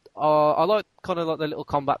 I like kind of like the little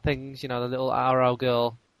combat things, the little arrow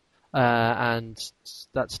girl, and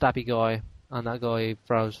that stabby guy, and that guy who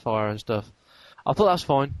throws fire and stuff. I thought that was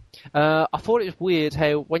fine. I thought it was weird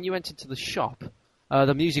how when you went into the shop,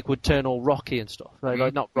 the music would turn all rocky and stuff.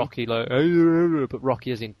 Like not rocky like, but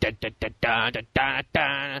rocky as in da da da da da da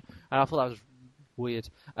da. And I thought that was weird.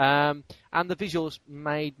 And the visuals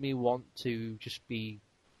made me want to just be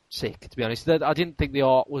sick, to be honest. I didn't think the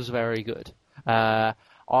art was very good. That's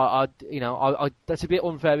a bit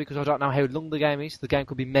unfair because I don't know how long the game is. The game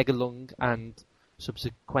could be mega long, and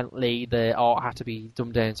subsequently the art had to be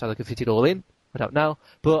dumbed down so they could fit it all in. I don't know,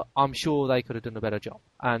 but I'm sure they could have done a better job.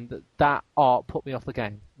 And that art put me off the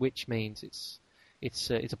game, which means it's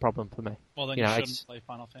a problem for me. Well, then you shouldn't play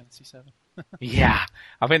Final Fantasy VII. Yeah,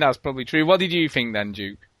 I think that's probably true. What did you think then,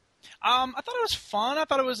 Duke? I thought it was fun. I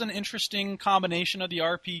thought it was an interesting combination of the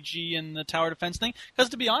RPG and the tower defense thing.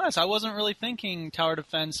 Because to be honest, I wasn't really thinking tower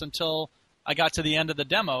defense until I got to the end of the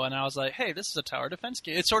demo, and I was like, hey, this is a tower defense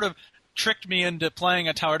game. It sort of tricked me into playing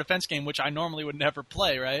a tower defense game, which I normally would never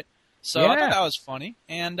play, right? So I thought that was funny.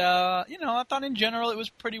 And, I thought in general it was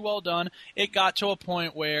pretty well done. It got to a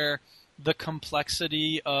point where the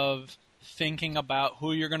complexity of thinking about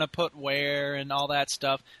who you're going to put where and all that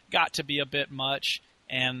stuff got to be a bit much.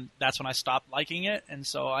 And that's when I stopped liking it, and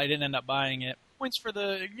so I didn't end up buying it. Points for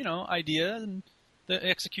the, idea, and the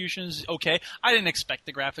execution's okay. I didn't expect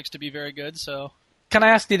the graphics to be very good, so... Can I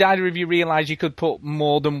ask, did either of you realise you could put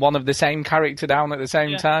more than one of the same character down at the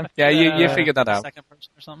same time? Yeah, you figured that out. Second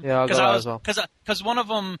person or something? Yeah, I got that as well. Because one of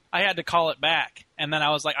them, I had to call it back, and then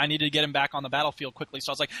I was like, I needed to get him back on the battlefield quickly, so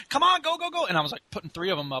I was like, come on, go, go, go! And I was like putting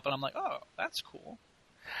 3 of them up, and I'm like, oh, that's cool.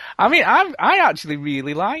 I mean, I actually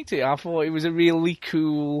really liked it. I thought it was a really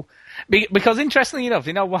cool... Because interestingly enough,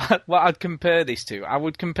 what I'd compare this to? I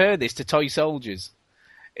would compare this to Toy Soldiers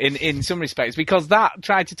in some respects, because that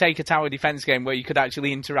tried to take a tower defense game where you could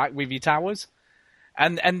actually interact with your towers.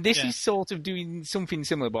 And this is sort of doing something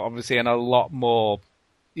similar, but obviously on a lot more,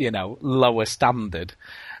 lower standard.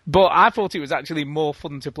 But I thought it was actually more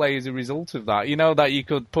fun to play as a result of that. That you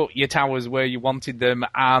could put your towers where you wanted them,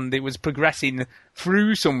 and it was progressing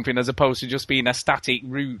through something as opposed to just being a static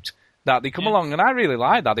route that they come along. And I really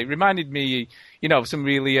liked that. It reminded me, of some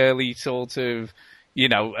really early sort of,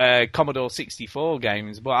 Commodore 64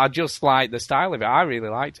 games. But I just liked the style of it. I really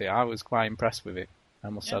liked it. I was quite impressed with it, I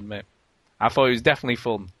must admit. I thought it was definitely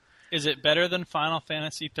fun. Is it better than Final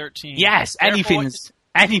Fantasy 13? Yes, anything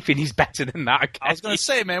is better than that. Okay? I was going to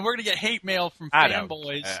say, man, we're going to get hate mail from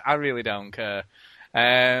fanboys. I really don't care.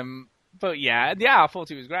 But yeah, I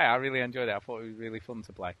thought it was great. I really enjoyed it. I thought it was really fun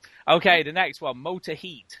to play. Okay, the next one, Motor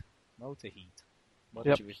Heat. What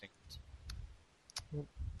did you think?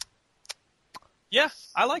 Yeah,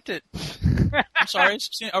 I liked it. I'm sorry.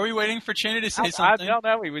 Are we waiting for Chinny to say I something? don't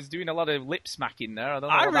know. He was doing a lot of lip smacking there. I don't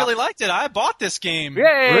know. I really liked it. I bought this game.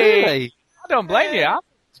 Yay! Really? I don't blame you.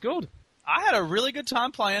 It's good. I had a really good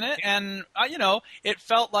time playing it, and it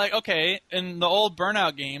felt like, okay, in the old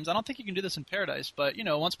Burnout games, I don't think you can do this in Paradise, but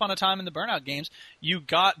once upon a time in the Burnout games, you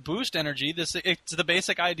got boost energy. It's the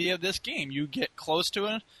basic idea of this game. You get close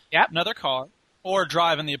to another car, or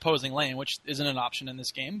drive in the opposing lane, which isn't an option in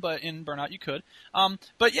this game, but in Burnout you could.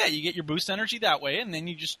 But yeah, you get your boost energy that way, and then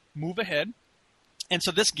you just move ahead. And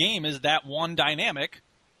so this game is that one dynamic.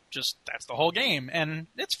 Just that's the whole game, and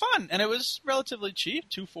it's fun, and it was relatively cheap,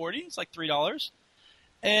 $2.40. It's like $3.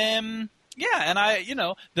 And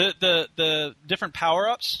the different power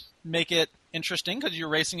ups make it interesting because you're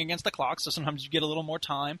racing against the clock, so sometimes you get a little more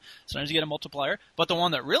time, sometimes you get a multiplier. But the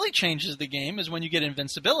one that really changes the game is when you get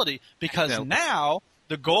invincibility, because now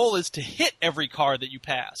the goal is to hit every car that you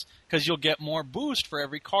pass, because you'll get more boost for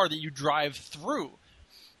every car that you drive through.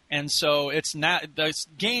 And so the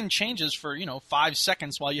game changes for 5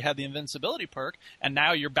 seconds while you have the invincibility perk, and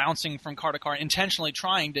now you're bouncing from car to car, intentionally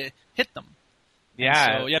trying to hit them. Yeah.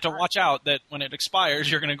 And so you have to watch out that when it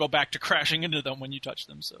expires, you're going to go back to crashing into them when you touch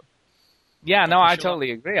them. So. Yeah, no, I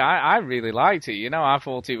totally agree. I really liked it. I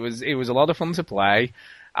thought it was a lot of fun to play.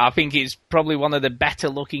 I think it's probably one of the better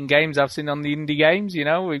looking games I've seen on the indie games.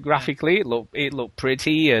 Graphically it looked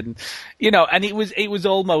pretty, and and it was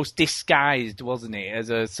almost disguised, wasn't it, as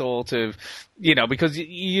a sort of because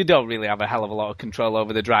you don't really have a hell of a lot of control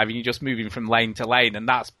over the driving. You're just moving from lane to lane, and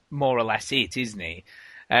that's more or less it, isn't it?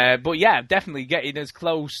 But yeah, definitely getting as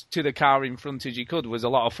close to the car in front as you could was a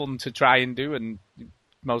lot of fun to try and do, and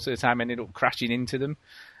most of the time ended up crashing into them.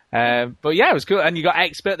 But yeah, it was cool. And you got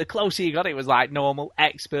expert. The closer you got, it was like normal,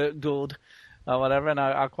 expert, good, or whatever. And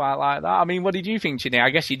I quite like that. I mean, what did you think, Chinny? I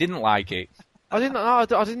guess you didn't like it. I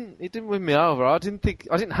didn't. It didn't win me over. I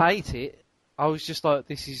didn't hate it. I was just like,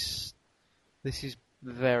 this is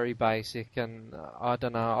very basic, and I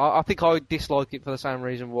don't know. I think I disliked it for the same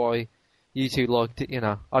reason why you two liked it.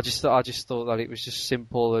 I just thought that it was just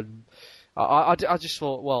simple, and I just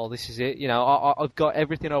thought, well, this is it. I've got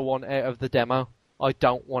everything I want out of the demo. I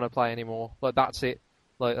don't want to play anymore. Like, that's it.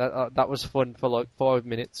 Like, that was fun for like 5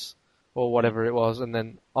 minutes or whatever it was, and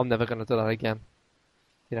then I'm never going to do that again.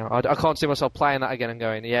 I can't see myself playing that again and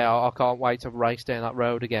going, yeah, I can't wait to race down that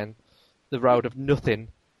road again, the road of nothing,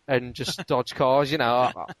 and just dodge cars. It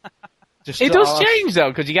does change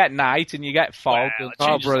though, because you get night and you get fog.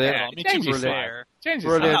 Well, brilliant! To be fair,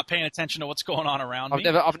 I'm not paying attention to what's going on around me.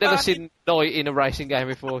 I've never seen night in a racing game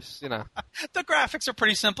before. The graphics are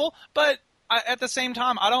pretty simple, but at the same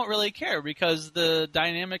time, I don't really care because the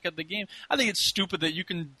dynamic of the game, I think it's stupid that you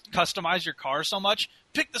can customize your car so much.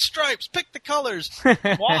 Pick the stripes, pick the colors.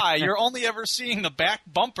 Why? You're only ever seeing the back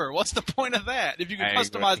bumper. What's the point of that? If you can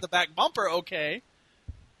customize the back bumper, okay.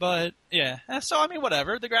 But, yeah. So, I mean,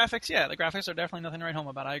 whatever. The graphics are definitely nothing to write home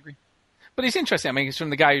about. I agree. But it's interesting. I mean, it's from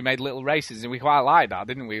the guy who made Little Races, and we quite liked that,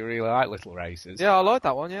 didn't we? We really liked Little Races. Yeah, I liked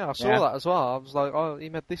that one. Yeah, I saw that as well. I was like, oh, he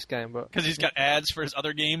made this game, but because he's got ads for his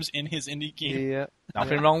other games in his indie game. Yeah,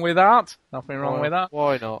 nothing wrong with that. Nothing wrong with that.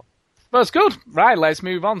 Why not? Well, it's good. Right, let's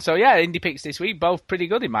move on. So yeah, indie picks this week, both pretty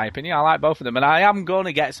good in my opinion. I like both of them, and I am going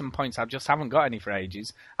to get some points. I just haven't got any for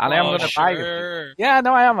ages, and I am going to buy. Yeah,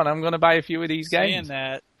 no, I am, and I'm going to buy a few of these games.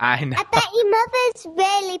 That. I know. I bet your mother's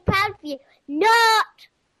really proud of you. Not.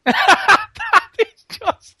 That is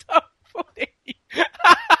just so funny.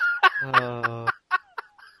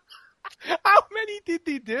 How many did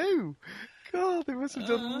they do? God, they must have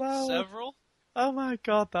done loads. Several. Oh my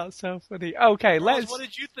God, that's so funny. Okay, Rose, what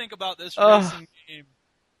did you think about this racing game?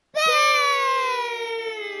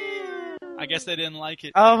 I guess they didn't like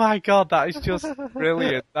it. Oh my God, that is just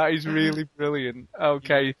brilliant. That is really brilliant.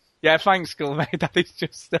 Okay. Yeah, thanks, Skullmate. That is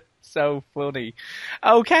just so funny.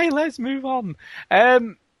 Okay, let's move on.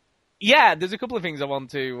 Yeah, there's a couple of things I want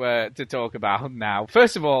to talk about now.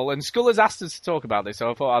 First of all, and Skull has asked us to talk about this, so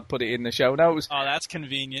I thought I'd put it in the show notes. Oh, that's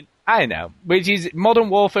convenient. I know. Which is Modern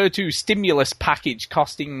Warfare 2 Stimulus Package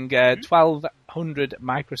costing 1,200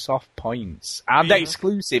 Microsoft points. And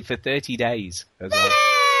exclusive for 30 days as well.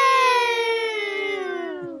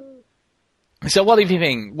 So what do you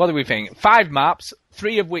think? What do we think? 5 maps,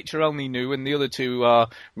 3 of which are only new, and the other 2 are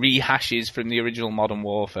rehashes from the original Modern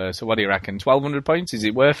Warfare. So what do you reckon? 1,200 points? Is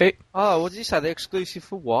it worth it? Oh, what did you say? They're exclusive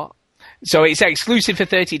for what? So it's exclusive for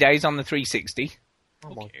 30 days on the 360.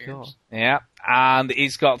 Oh my God. Yeah, and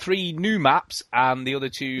it's got 3 new maps, and the other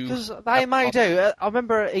 2... Because they made out, I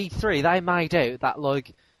remember at E3, they made out that,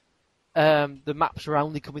 like, the maps are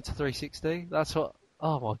only coming to 360. That's what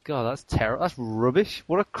Oh my god, that's terrible. That's rubbish.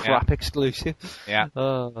 What a crap exclusive. Yeah.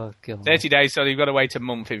 Oh god. 30 days, so you've got to wait a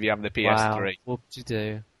month if you have the PS3. Wow. What did you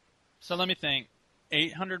do? So let me think.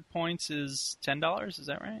 800 points is $10. Is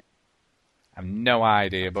that right? I have no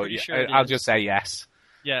idea, but sure I'll just say yes.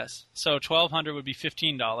 Yes. So 1,200 would be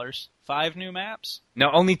 $15. 5 new maps? No,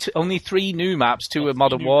 only 3 new maps, 2 are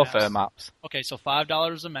Modern Warfare maps. Okay, so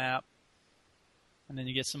 $5 a map. And then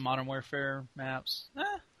you get some Modern Warfare maps.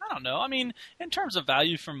 I don't know. I mean, in terms of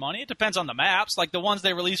value for money, it depends on the maps. Like the ones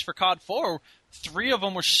they released for COD 4, 3 of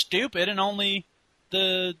them were stupid, and only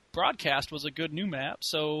the broadcast was a good new map.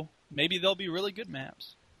 So maybe they'll be really good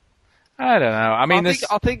maps. I don't know. I mean,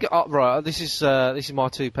 I think right. This is my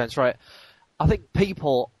 2 pence. Right. I think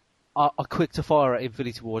people are quick to fire at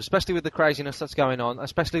Infinity Ward, especially with the craziness that's going on,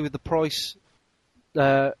 especially with the price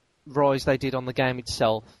rise they did on the game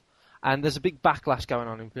itself. And there's a big backlash going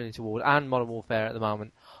on in Infinity Ward and Modern Warfare at the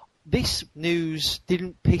moment. This news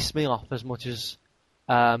didn't piss me off as much as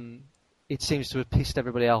it seems to have pissed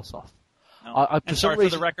everybody else off. No. For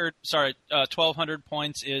the record, 1,200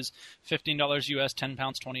 points is $15 US,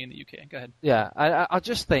 £10.20 in the UK. Go ahead. Yeah, I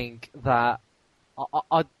just think that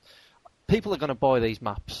people are going to buy these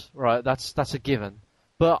maps, right? That's a given.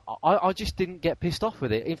 But I just didn't get pissed off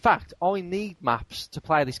with it. In fact, I need maps to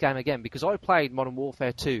play this game again because I played Modern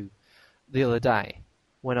Warfare 2 the other day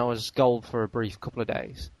when I was gold for a brief couple of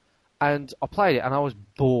days. And I played it and I was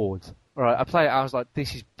bored. Right, I played it, I was like,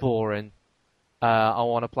 this is boring. I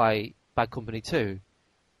want to play Bad Company 2.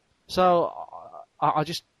 So I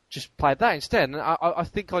just played that instead. And I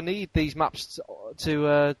think I need these maps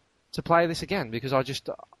to play this again because I'm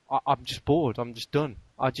just bored. I'm just done.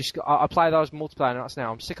 I play those multiplayer nights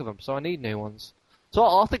now. I'm sick of them, so I need new ones. So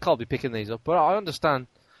I think I'll be picking these up. But I understand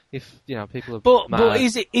if people are. But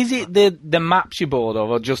is it the maps you're bored of,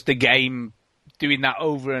 or just the game doing that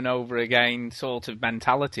over and over again sort of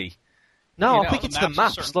mentality? No, I think it's the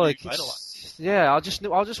maps. Like, I just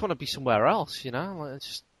want to be somewhere else. Like, it's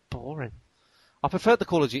just boring. I preferred the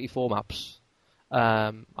Call of Duty 4 maps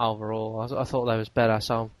overall. I thought they was better.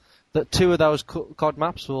 So that 2 of those COD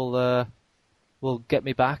maps will get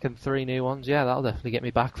me back, and 3 new ones. Yeah, that'll definitely get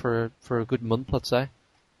me back for a good month, let's say.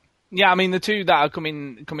 Yeah, I mean the 2 that are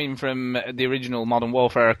coming from the original Modern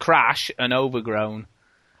Warfare are Crash and Overgrown.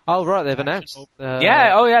 Oh right, they've announced.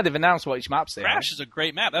 They've announced which maps they are. Crash is a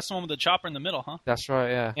great map. That's the one with the chopper in the middle, huh? That's right.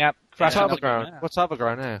 Yeah. Yeah. What's Overgrown? What's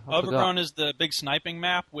Overgrown now? Overgrown is the big sniping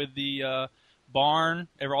map with the barn.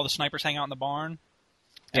 All the snipers hang out in the barn.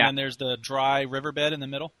 And then there's the dry riverbed in the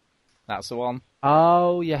middle. That's the one.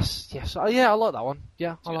 Oh, yes. Oh, yeah, I like that one.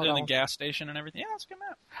 Yeah, I like that one. And the gas station and everything. Yeah, that's a good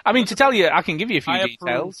map. I mean, to tell you, I can give you a few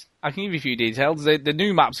details. The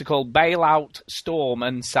new maps are called Bailout, Storm,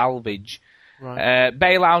 and Salvage. Right.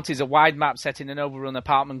 Bailout is a wide map set in an overrun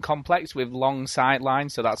apartment complex with long sight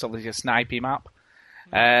lines, so that's obviously a snipey map.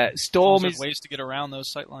 Storm is ways to get around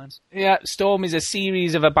those sight lines. Yeah, Storm is a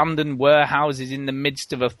series of abandoned warehouses in the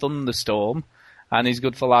midst of a thunderstorm, and is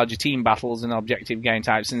good for larger team battles and objective game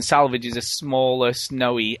types. And Salvage is a smaller,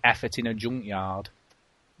 snowy effort in a junkyard.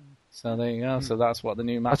 So there you go. So that's what the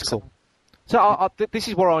new map's cool. So this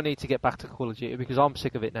is where I need to get back to Call of Duty because I'm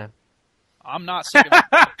sick of it now. I'm not sick of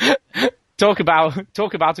it. Talk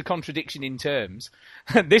about a contradiction in terms.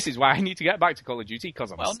 This is why I need to get back to Call of Duty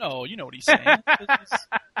because I'm. Well, no, you know what he's saying.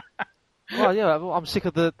 Well, yeah, I'm sick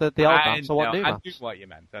of the old maps. So what new maps? I knew what you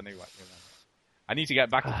meant. I need to get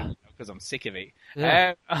back to it because I'm sick of it.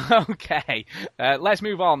 Yeah. Okay, let's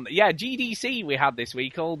move on. Yeah, GDC we had this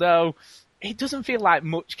week, although it doesn't feel like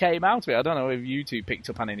much came out of it. I don't know if you two picked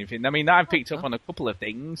up on anything. I mean, I've picked up on a couple of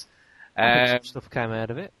things. Some stuff came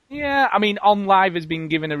out of it. Yeah, I mean, OnLive has been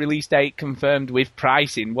given a release date confirmed with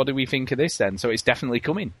pricing. What do we think of this then? So it's definitely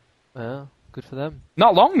coming. Yeah, good for them.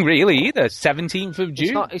 Not long, really, either. 17th of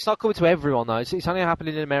June. It's not coming to everyone, though. It's only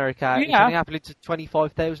happening in America. Yeah. It's only happening to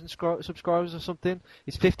 25,000 subscribers or something.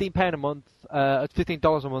 It's £15 a month.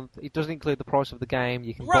 $15 a month. It doesn't include the price of the game.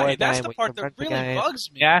 You can buy a game. That's the part that really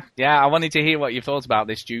bugs me. Yeah. I wanted to hear what you thought about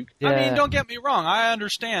this, Duke. Yeah. I mean, don't get me wrong. I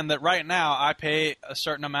understand that right now I pay a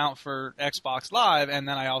certain amount for Xbox Live, and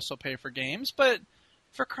then I also pay for games. But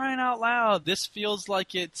for crying out loud, this feels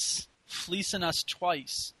like it's fleecing us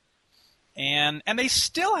twice. And they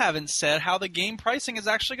still haven't said how the game pricing is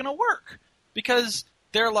actually going to work. Because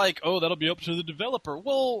they're like, oh, that'll be up to the developer.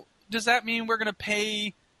 Well, does that mean we're going to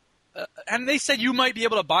pay... and they said you might be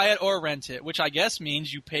able to buy it or rent it, which I guess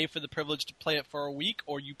means you pay for the privilege to play it for a week,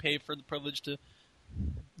 or you pay for the privilege to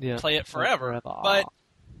play it forever. But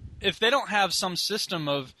if they don't have some system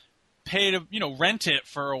of pay to rent it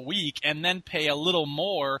for a week and then pay a little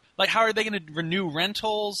more, like how are they going to renew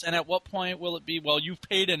rentals? And at what point will it be? Well, you've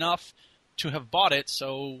paid enough to have bought it,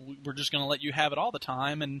 so we're just going to let you have it all the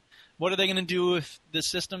time. And what are they going to do if the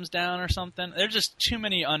system's down or something? There's just too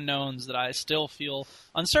many unknowns that I still feel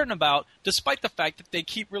uncertain about, despite the fact that they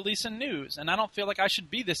keep releasing news. And I don't feel like I should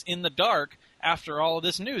be this in the dark after all of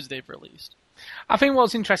this news they've released. I think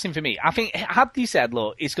what's interesting for me, I think had they said,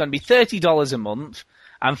 look, it's going to be $30 a month,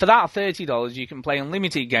 and for that $30 you can play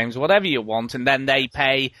unlimited games, whatever you want, and then they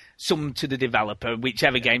pay some to the developer,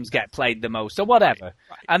 whichever games get played the most, or whatever.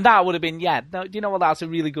 Right. And that would have been, do you know what, that's a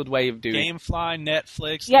really good way of doing it. GameFly,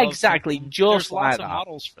 Netflix. Yeah, exactly, just There's like lots that. of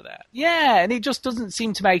models for that. Yeah, and it just doesn't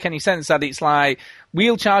seem to make any sense that it's like,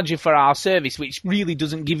 we'll charge you for our service, which really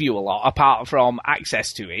doesn't give you a lot, apart from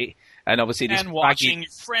access to it. And obviously this watching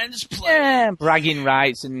your friends play. Yeah, bragging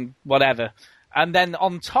rights and whatever. And then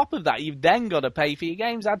on top of that, you've then got to pay for your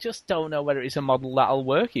games. I just don't know whether it's a model that'll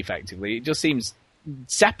work effectively. It just seems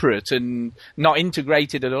separate and not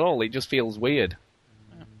integrated at all. It just feels weird.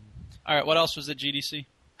 All right, what else was at GDC?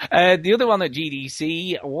 The other one at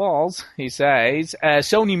GDC was, he says,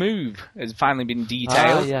 Sony Move has finally been detailed.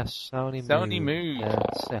 Ah, yes, Sony Move.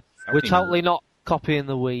 Yes, yeah. We're totally not copying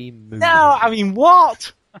the Wii Move. No, I mean,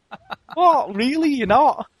 what? What? Really? You're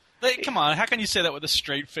not? Come on, how can you say that with a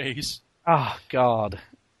straight face? Oh, God.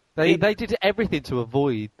 They did everything to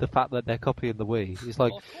avoid the fact that they're copying the Wii. It's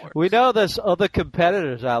like, we know there's other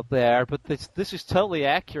competitors out there, but this is totally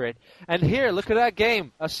accurate. And here, look at that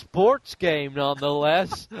game. A sports game,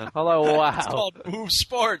 nonetheless. Hello, wow. It's called Move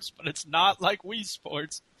Sports, but it's not like Wii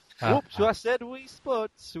Sports. Whoops, I said Wii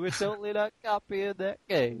Sports. We're totally not copying that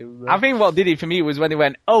game. I think what did it for me was when they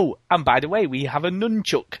went, oh, and by the way, we have a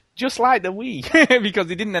nunchuck, just like the Wii. Because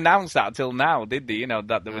they didn't announce that till now, did they? You know,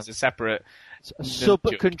 that there was a separate...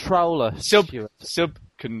 sub-controller.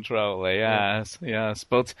 Sub-controller, yes.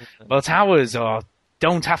 But ours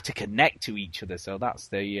don't have to connect to each other, so that's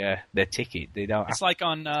their ticket. They don't. It's like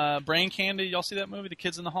on Brain Candy. Y'all see that movie, the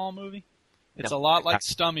Kids in the Hall movie? It's a lot like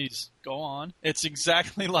Stummies. Go on. It's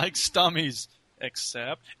exactly like Stummies,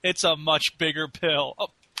 except it's a much bigger pill. Oh.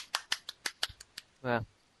 Yeah,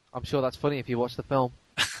 I'm sure that's funny if you watch the film.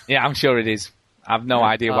 Yeah, I'm sure it is. I've no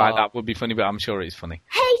idea why that would be funny, but I'm sure it's funny.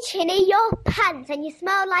 Hey, Chinny, your pants, and you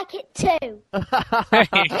smell like it too. There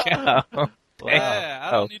you go. Wow. Yeah,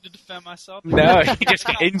 I don't need to defend myself. No, you just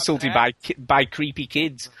get insulted by creepy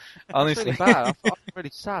kids. Honestly, It's really bad. I'm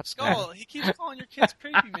really sad. Skull, he keeps calling your kids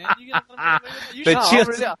creepy, man. You gotta let him you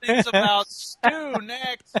should say things about Stu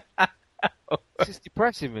next. It's just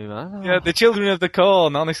depressing me, man. Yeah, the children of the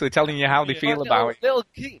corn, honestly, telling you how they feel about it.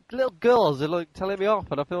 Little girls are like telling me off,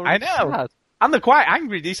 and I feel really sad. And they're quite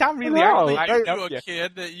angry. They sound really angry. I knew a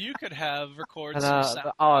kid that you could have record some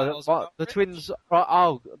sound files the twins.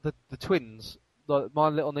 The twins. Like my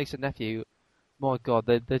little niece and nephew. My God,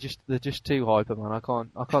 they're just too hyper, man. I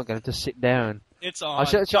can't get them to sit down. It's on.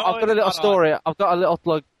 I've got a little story. I've got a little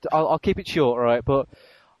like. I'll keep it short, right? But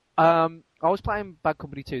I was playing Bad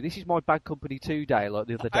Company 2. This is my Bad Company 2 day, like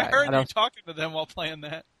the other day. I heard you talking to them while playing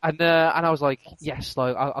that. And I was like, yes,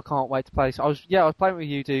 like I can't wait to play this. I was playing with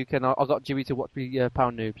you, Duke, and I got Jimmy to watch me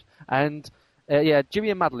Pound Noobs. And Jimmy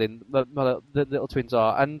and Madeline, the little twins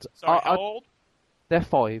are. And Sorry, how old? They're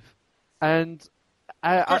 5. And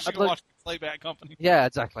of course you can watch me play Bad Company. Yeah,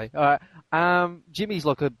 exactly. All right. Jimmy's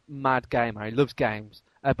like a mad gamer. He loves games.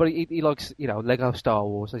 But he likes, Lego Star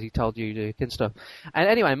Wars, as he told you, Duke, and stuff. And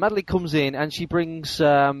anyway, Madeline comes in and she brings,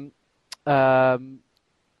 You're in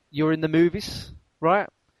the Movies, right?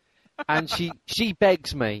 And she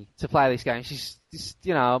begs me to play this game. She's,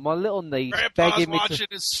 my little niece begging me to... watching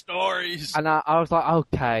his stories. And I was like,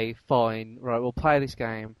 okay, fine, right, we'll play this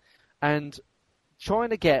game. And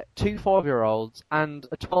trying to get 2 5-year-olds and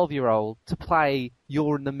a 12-year-old to play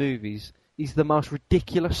You're in the Movies is the most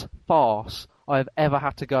ridiculous farce I've ever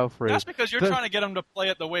had to go through. That's because you're trying to get them to play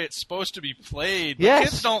it the way it's supposed to be played.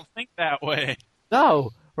 Yes. Kids don't think that way.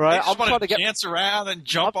 No, right? They just want to dance around and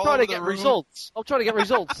jump all over the room. I'm trying to get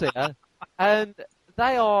results here. And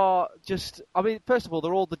they are just, first of all,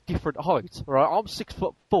 they're all the different heights, right? I'm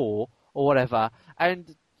 6'4" or whatever,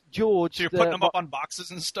 and George... So you're putting them up on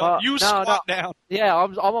boxes and stuff? Squat down. Yeah,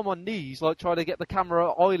 I'm on my knees, like, trying to get the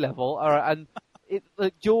camera eye level, all right, and...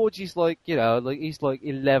 George is like, he's like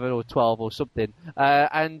 11 or 12 or something,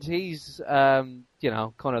 and he's, kind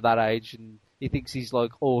of that age, and he thinks he's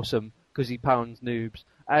like awesome because he pounds noobs,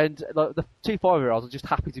 and like the 2 5-year-olds are just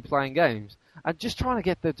happy to be playing games, and just trying to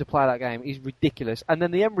get them to play that game is ridiculous, and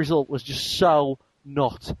then the end result was just so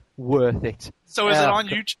not worth it. So is it on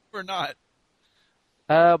YouTube or not?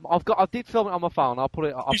 I did film it on my phone. I'll put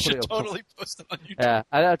it. You should totally post it on YouTube. Yeah,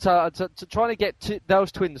 and to trying to get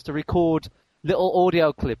those twins to record little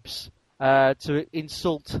audio clips to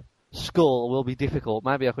insult skull will be difficult.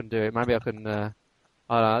 Maybe I can do it. Maybe I can, I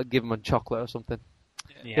don't know, give them a chocolate or something.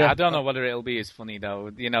 Yeah, I don't know whether it'll be as funny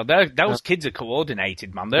though. You know, those kids are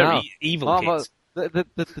coordinated, man. They're evil kids. The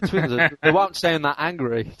twins, they won't sound that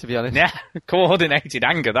angry, to be honest. Yeah, coordinated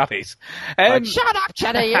anger, that is. Shut up,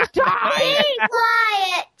 Chinny, you die! Be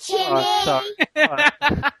quiet, Chinny.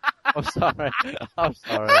 I'm sorry. I'm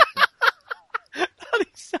sorry. That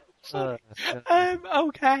is so funny.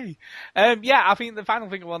 Okay. Yeah, I think the final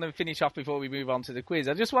thing I want to finish off before we move on to the quiz,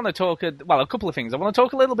 I just want to talk, a couple of things. I want to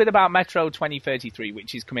talk a little bit about Metro 2033,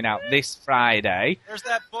 which is coming out this Friday. There's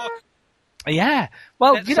that book. Yeah.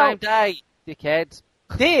 Well, It's the same day, dickheads.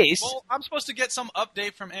 Well, I'm supposed to get some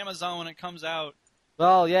update from Amazon when it comes out.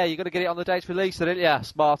 Well, yeah, you got to get it on the date release, didn't you?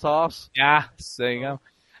 Smart ass. Yeah, there you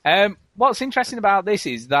go. What's interesting about this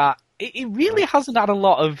is that it really hasn't had a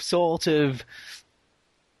lot of sort of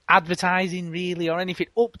advertising really or anything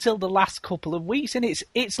up till the last couple of weeks, and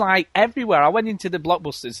it's like everywhere. I went into the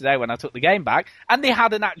Blockbusters today when I took the game back, and they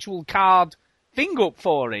had an actual card thing up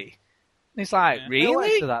for it. And it's like, really?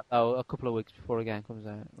 Wait for that though, a couple of weeks before a game comes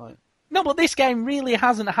out. Like, no, but this game really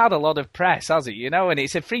hasn't had a lot of press, has it? You know, and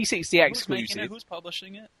it's a 360 exclusive. Who's making it? Who's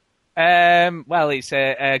publishing it? Well, it's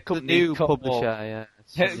a company new called, publisher, yeah.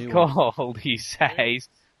 It's a new called, he says,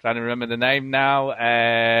 trying to remember the name now.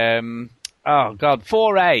 Oh God,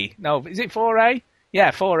 4A. No, is it 4A?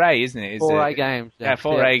 Yeah, 4A, isn't it? 4A Games. Yeah,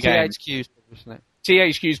 4A Games. THQ's publishing it.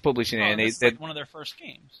 THQ's publishing it, and it's like one of their first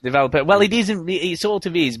games. Developer. Well, it isn't. It sort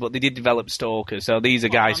of is, but they did develop Stalker, so these are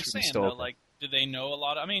guys from Stalker. Though, like, do they know a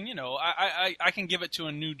lot? I mean, you know, I can give it to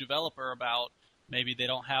a new developer about maybe they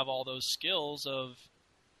don't have all those skills of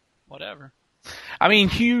whatever. I mean,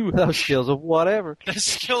 Hugh. Those skills of whatever. The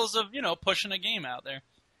skills of, you know, pushing a game out there.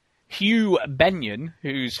 Hugh Benyon,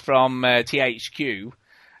 who's from THQ,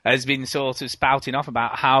 has been sort of spouting off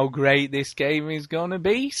about how great this game is going to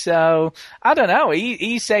be. So, I don't know.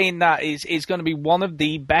 He's saying that it's going to be one of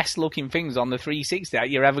the best looking things on the 360 that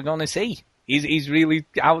you're ever going to see. He's really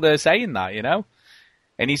out there saying that, you know?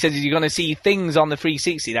 And he says you're going to see things on the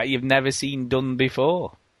 360 that you've never seen done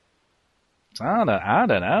before. So, I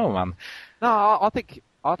don't know, man. No, I think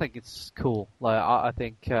it's cool. Like, I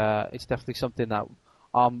think it's definitely something that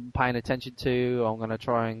I'm paying attention to. I'm going to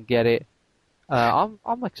try and get it. I'm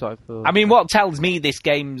excited for. I mean, what tells me this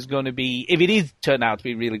game's going to be, if it is turned out to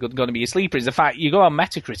be really good, going to be a sleeper, is the fact you go on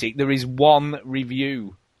Metacritic. There is one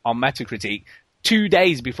review on Metacritic 2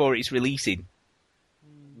 days before it's releasing.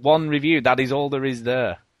 One review. That is all there is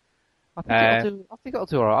there. I think it'll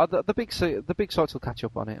do alright. The big sites will catch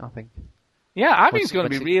up on it, I think. Yeah, I think it's going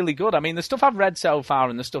to be really good. I mean, the stuff I've read so far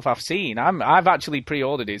and the stuff I've seen, I've actually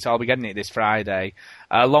pre-ordered it, so I'll be getting it this Friday,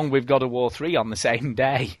 along with God of War 3 on the same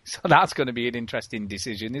day. So that's going to be an interesting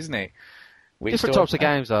decision, isn't it? Different types of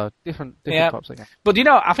games, though. Different types of games. But, you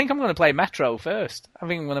know, I think I'm going to play Metro first. I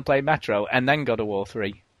think I'm going to play Metro and then God of War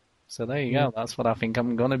 3. So there you go. That's what I think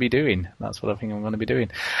I'm going to be doing.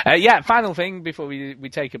 Yeah, final thing before we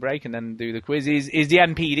take a break and then do the quiz is the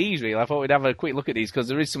NPDs, really. I thought we'd have a quick look at these because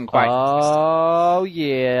there is some quite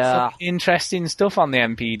some interesting stuff on the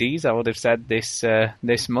NPDs, I would have said, this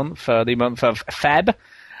month, the month of Feb.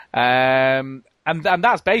 And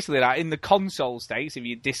that's basically that. In the console stakes, if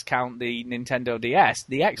you discount the Nintendo DS,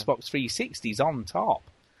 the Xbox 360 is on top.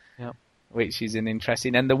 Yep. Which is an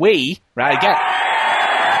interesting... And the Wii, right, again...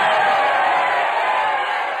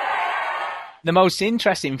 The most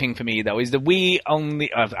interesting thing for me, though, is the Wii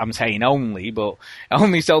only, I'm saying only, but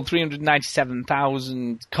only sold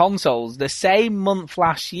 397,000 consoles. The same month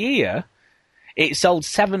last year, it sold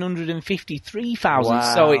 753,000,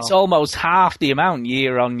 wow. So it's almost half the amount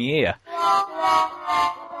year on year.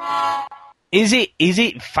 Is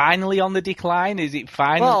it finally on the decline? Is it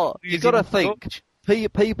finally... Well, you've got to think,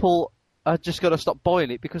 people are just going to stop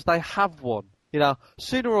buying it because they have one. You know,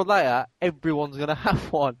 sooner or later, everyone's going to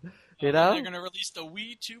have one. You know? They're going to release the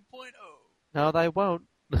Wii 2.0. No, they won't.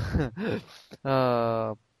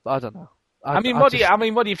 I don't know. I mean, what do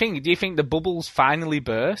you think? Do you think the bubble's finally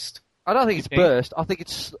burst? I don't think it's burst. I think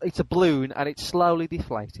it's a balloon and it's slowly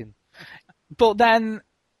deflating. But then,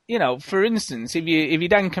 you know, for instance, if you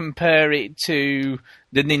then compare it to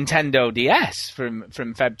the Nintendo DS from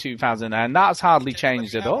Feb 2009, that's hardly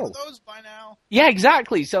changed at all. Those by now. Yeah,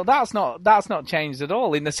 exactly. So that's not changed at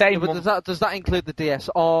all. In the same, but does that include the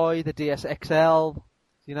DSi, the DS XL?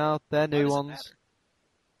 You know, they're new ones.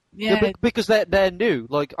 Yeah, because they're new.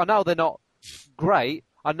 Like, I know they're not great.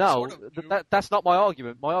 I know that's not my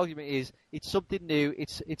argument. My argument is it's something new.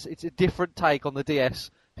 It's a different take on the DS.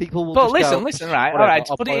 People will. But listen, right? All right,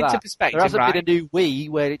 to put it into perspective, there hasn't been a new Wii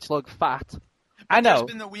where it's like fat. I know. There's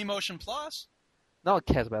been the Wii Motion Plus. No one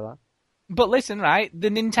cares about that. But listen, right? The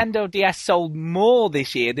Nintendo DS sold more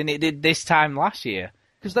this year than it did this time last year.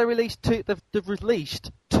 Because they released they've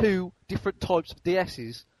released 2 different types of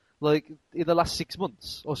DSs, like, in the last 6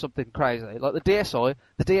 months, or something crazy. Like the DSi,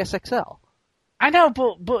 the DSXL. I know,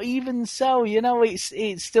 but even so, you know, it's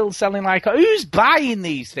still selling like... Who's buying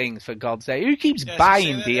these things, for God's sake? Who keeps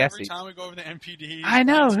buying DSs? Every time we go over the NPDs, I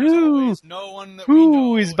know, who? No one that we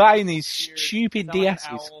know is buying these stupid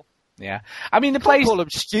DSs? Yeah, I mean, the place. Call them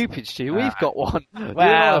stupid, Stu. We've got one.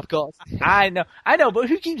 Well, I've got. I know, but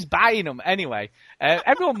who keeps buying them anyway?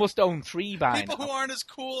 Everyone must own 3 by People who aren't as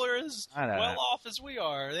cool or as well off as we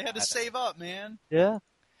are. They had to save up, man. Yeah.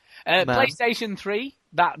 PlayStation 3,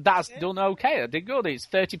 that's done okay. That did good. It's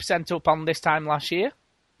 30% up on this time last year.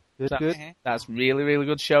 Good. That's really, really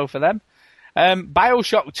good show for them.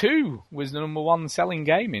 BioShock 2 was the number 1 selling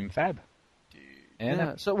game in Feb.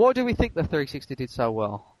 Yeah. So why do we think the 360 did so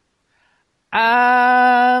well?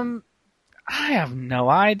 I have no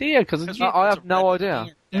idea because I have no idea.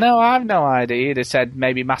 No, I have no idea. They said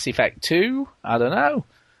maybe Mass Effect 2. I don't know.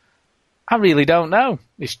 I really don't know.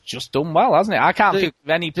 It's just done well, hasn't it? I can't think of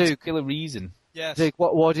any particular reason. Yes. Duke,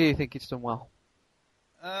 why do you think it's done well?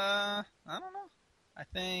 I don't know. I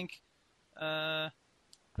think.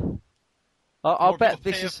 I'll bet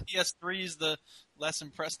this is PS3s. The less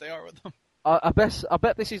impressed they are with them. I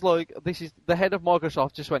bet this is the head of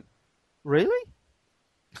Microsoft just went. Really?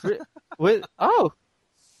 Wait, oh,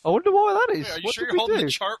 I wonder why that is. Wait, are you sure you're holding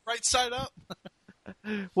the chart right side up?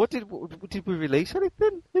 What did we release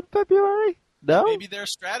anything in February? No. Maybe their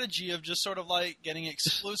strategy of just sort of like getting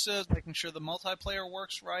exclusives, making sure the multiplayer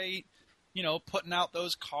works right. You know, putting out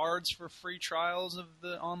those cards for free trials of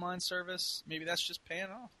the online service. Maybe that's just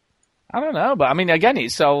paying off. I don't know, but I mean, again,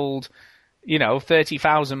 it sold,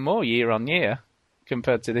 30,000 more year on year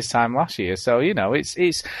compared to this time last year. So,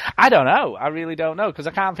 it's I don't know. I really don't know because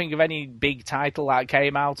I can't think of any big title that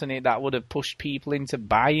came out in it that would have pushed people into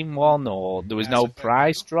buying one or there was no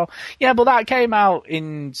price drop. Yeah, but that came out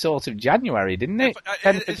in sort of January, didn't it?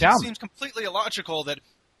 It seems completely illogical that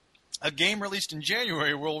a game released in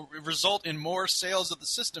January will result in more sales of the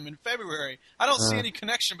system in February. I don't see any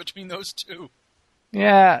connection between those two.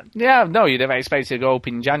 Yeah, no, you'd have expected to go up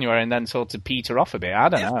in January and then sort of peter off a bit. I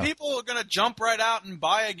don't know. People are going to jump right out and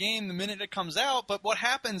buy a game the minute it comes out, but what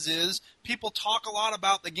happens is people talk a lot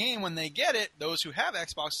about the game when they get it, those who have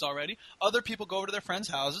Xboxes already. Other people go over to their friends'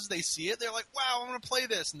 houses, they see it, they're like, wow, I want to play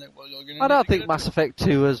this. And I don't think Mass Effect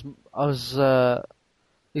 2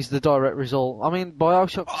 is the direct result. I mean,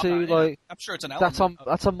 BioShock 2, I'm sure it's an element.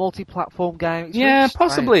 That's a multi-platform game. It's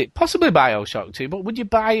really possibly BioShock 2. But would you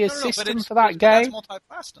buy a system for that game? That's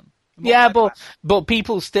multi-platform. Yeah, but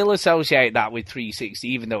people still associate that with 360,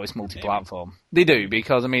 even though it's multi-platform. They do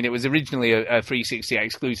because it was originally a 360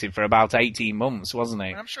 exclusive for about 18 months, wasn't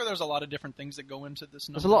it? I'm sure there's a lot of different things that go into this.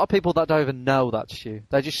 There's a lot of people that don't even know that, Stu.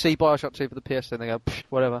 They just see BioShock 2 for the PS2 and they go,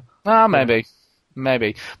 whatever.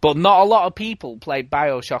 Maybe. But not a lot of people played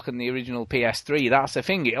BioShock on the original PS3. That's the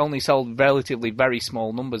thing. It only sold relatively very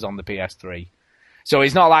small numbers on the PS3. So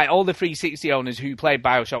it's not like all the 360 owners who played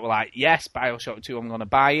BioShock were like, yes, BioShock 2, I'm going to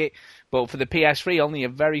buy it. But for the PS3, only a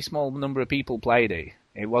very small number of people played it.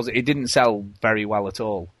 It didn't sell very well at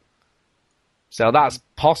all. So that's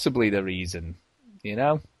possibly the reason,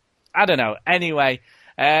 I don't know. Anyway,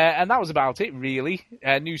 and that was about it, really.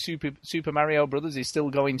 New Super Mario Brothers is still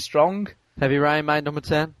going strong. Heavy Rain made number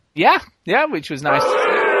 10. Yeah, which was nice.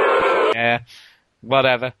 Yeah,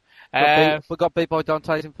 whatever. We got beat by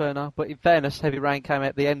Dante's Inferno, but in fairness, Heavy Rain came out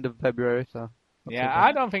at the end of February, so... Yeah,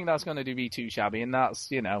 I don't think that's going to be too shabby, and that's,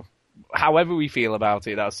 however we feel about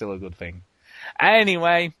it, that's still a good thing.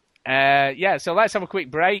 Anyway, so let's have a quick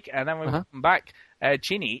break, and then when we come back,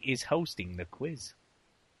 Chinny is hosting the quiz.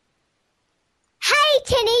 Hey,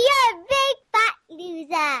 Chinny, you're a big fat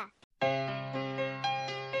loser.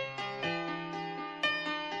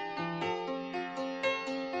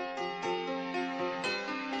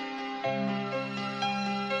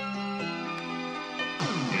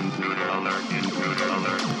 Intruder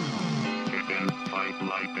alert. Chicken fight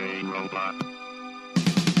like a robot.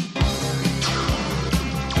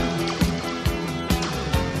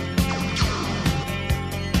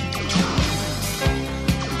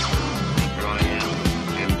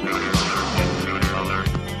 Intruder alert.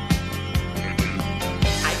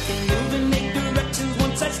 I can move and make directions.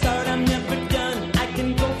 Once I start, I'm never done. I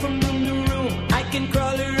can go from room to room. I can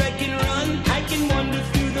crawl or I can run. I can wander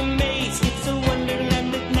through the maze. It's a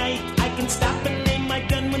wonderland at night. I can stop and aim my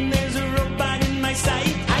gun when there's a robot in my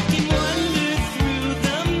sight. I can wander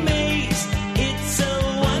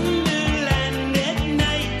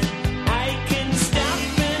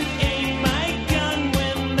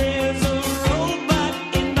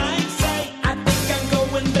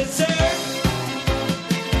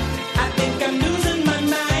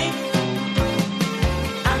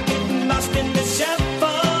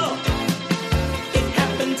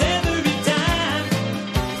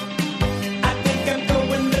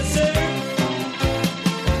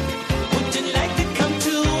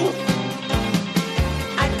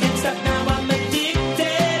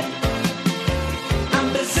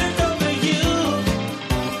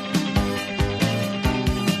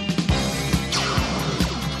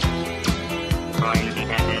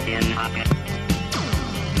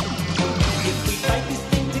If we fight this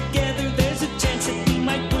thing together, there's a chance that we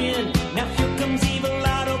might win. Now here comes Evil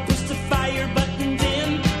Otto, push the fire buttons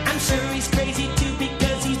in. I'm sure he's crazy too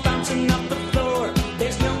because he's bouncing off the floor.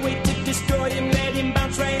 There's no way to destroy him, let him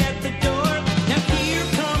bounce right at the door. Now here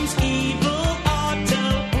comes Evil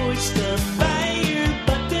Otto, push the fire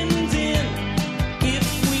buttons in. If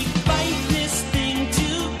we fight this thing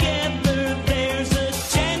together, there's a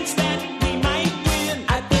chance that we might win.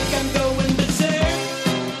 I think I'm going berserk.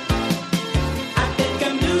 I think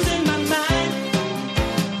I'm losing my mind.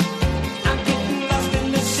 I'm getting lost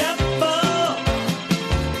in the shuffle.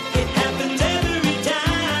 It happens every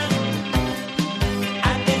time. I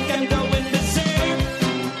think I'm going berserk.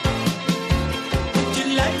 Would you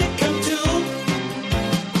like to come too?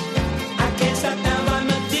 I can't stop now, I'm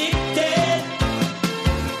addicted.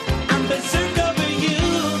 I'm berserk over you.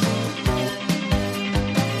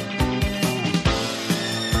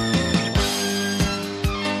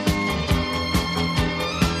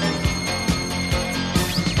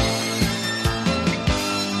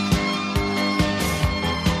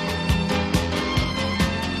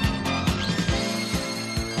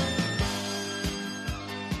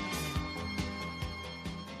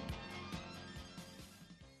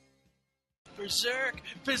 Berserk.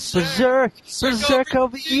 Berserk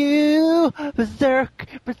over you! Berserk!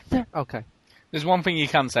 Okay. There's one thing you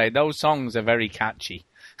can say. Those songs are very catchy.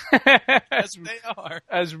 Yes, they are.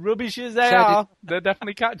 As rubbish as they So are, they're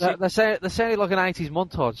definitely catchy. They sounded like an 80s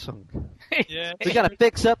montage song. Yeah. We're gonna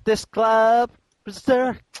fix up this club.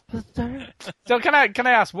 Berserk! So can I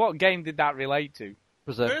ask, what game did that relate to?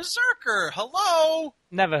 Berserk. Berserker. Hello.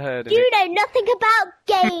 Never heard of You it. know nothing about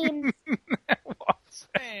games.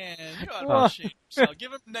 Man, you ought to shame yourself.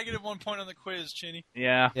 Give him -1 point on the quiz, Chinny.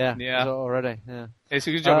 Yeah. Yeah. Already. Yeah. It's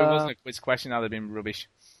a good job it wasn't a quiz question. That'd have been rubbish.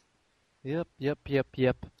 Yep. I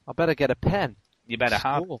better get a pen. You better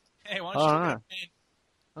have. Cool. Hey, why don't you Alright. get a pen?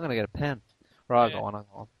 I'm gonna get a pen. Right, Yeah. go on.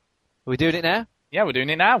 Are we doing it now? Yeah, we're doing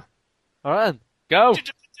it now. Alright then. Go.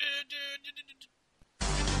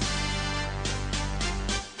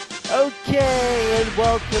 Okay, and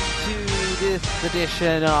welcome to this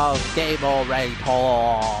edition of Game Already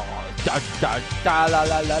Talk.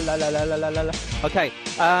 Okay,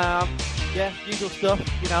 yeah, usual stuff.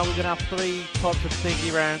 You know, we're gonna have 3 types of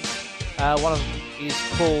thingy rounds. One of them is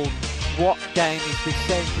called What Game Is This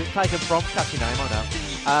Century? Taken from, catchy name, I know.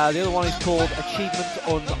 The other one is called Achievement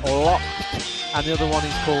Unlocked, and the other one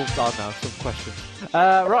is called, I don't know, some questions.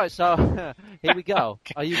 Right, so here we go.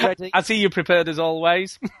 Are you ready? I see you prepared as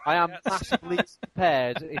always. I am massively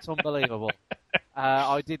prepared. It's unbelievable.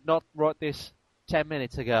 I did not write this 10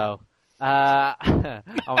 minutes ago. I'm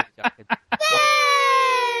only joking.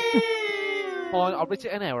 Fine, I wrote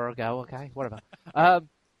it an hour ago. Okay, whatever.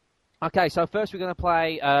 Okay, so first we're going to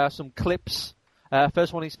play some clips.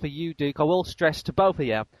 First one is for you, Duke. I will stress to both of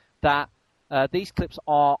you that these clips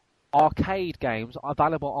are arcade games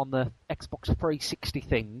available on the Xbox 360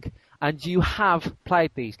 thing, and you have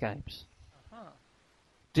played these games.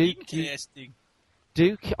 Duke,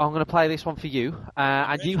 I'm going to play this one for you,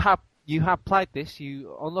 and you have played this.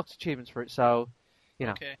 You unlocked achievements for it, so you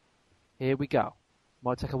know. Okay. Here we go.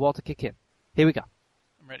 Might take a while to kick in. Here we go.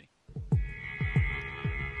 I'm ready.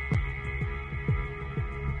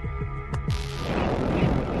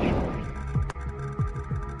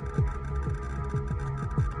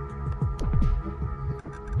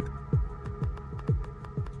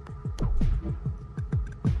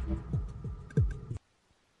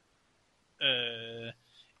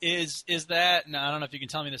 Is that, no, I don't know if you can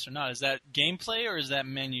tell me this or not, is that gameplay or is that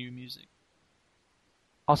menu music?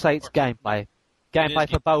 I'll say it's gameplay. Gameplay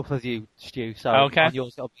for both of you, Stu, so Okay. on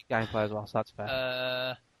yours it'll be gameplay as well, so that's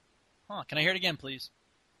fair. Can I hear it again, please?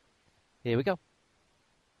 Here we go.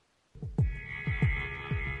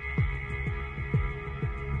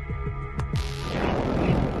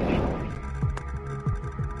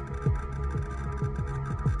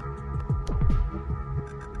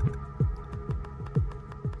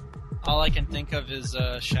 All I can think of is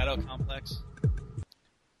Shadow Complex.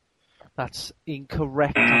 That's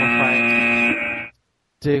incorrect, I'm afraid.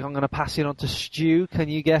 Duke, I'm going to pass it on to Stu. Can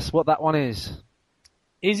you guess what that one is?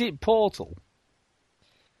 Is it Portal?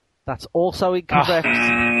 That's also incorrect.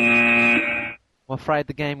 I'm afraid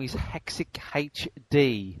the game is Hexic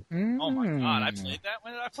HD. Oh my god, I played that?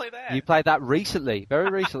 When did I play that? You played that recently, very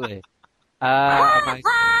recently. Amazing.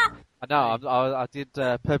 I know, I did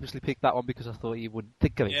purposely pick that one because I thought you wouldn't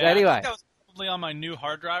think of it. Yeah, So anyway. I think that was probably on my new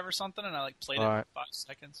hard drive or something, and I played it Alright. for 5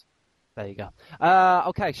 seconds. There you go.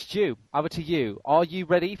 Okay, Stu, over to you. Are you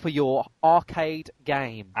ready for your arcade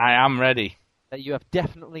game I am ready. that you have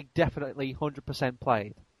definitely 100%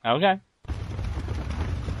 played? Okay.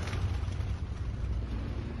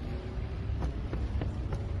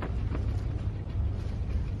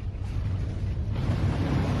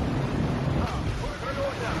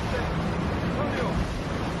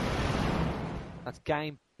 That's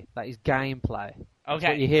game. That is gameplay. That's Okay.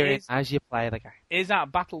 what you're hearing as you play the game. Is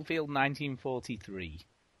that Battlefield 1943?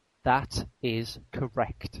 That is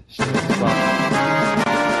correct.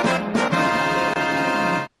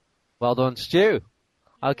 Well done, Stu.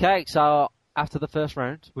 Okay, so after the first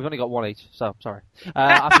round, we've only got one each, so sorry.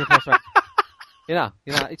 After the first round, you know,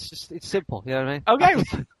 it's simple. You know what I mean? Okay.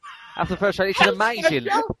 After the first round, it's an amazing.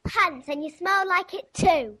 Your pants and you smell like it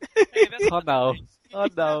too. Hey, that's Oh no! Oh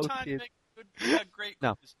no! time to kid. make a great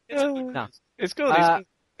No. quiz. It's a good No. quiz. It's good.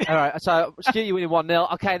 All right, so Stu, you winning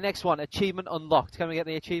 1-0. Okay, next one, achievement unlocked. Can we get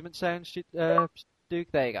the achievement sound, Duke? There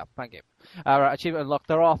you go. Thank you. All right, achievement unlocked.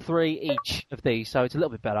 There are 3 each of these, so it's a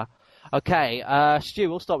little bit better. Okay, Stu,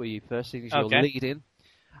 we'll start with you first, seeing as you're leading.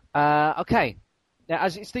 Okay, now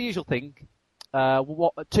as it's the usual thing,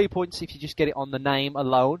 2 points if you just get it on the name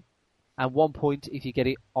alone, and 1 point if you get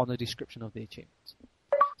it on the description of the achievement.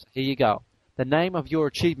 So here you go. The name of your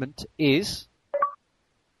achievement is.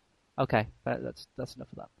 Okay, that's enough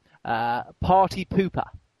of that. Party Pooper.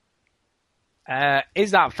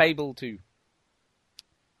 Is that Fable 2?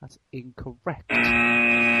 That's incorrect.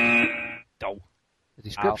 No. The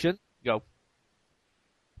description. Go.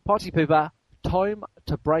 Party Pooper. Time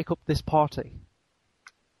to break up this party.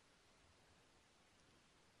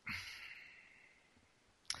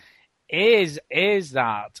 Is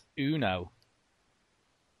that Uno?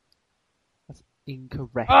 That's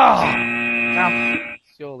incorrect. Oh!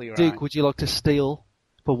 Surely right. Duke, would you like to steal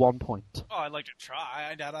for 1 point? Oh, I'd like to try.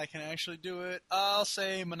 I doubt I can actually do it. I'll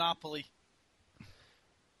say Monopoly.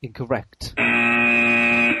 Incorrect.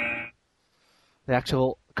 The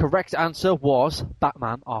actual correct answer was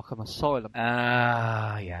Batman: Arkham Asylum.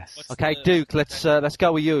 Yes. Okay, Duke, let's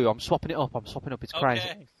go with you. I'm swapping it up. It's crazy.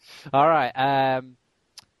 Okay. All right.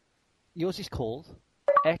 Yours is called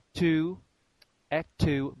Et tu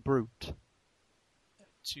Brute.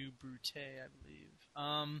 To Brute, I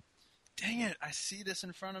believe. Dang it, I see this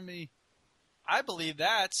in front of me. I believe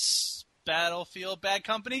that's Battlefield Bad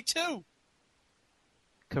Company 2.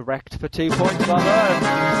 Correct for 2 points. Well done.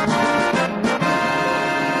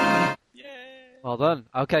 Yay. Well done.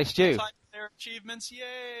 Okay, Stu. Their achievements,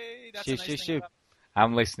 yay. That's Stu, a nice thing Stu. about-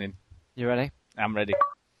 I'm listening. You ready? I'm ready.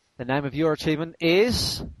 The name of your achievement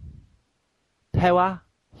is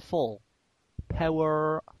Powerful.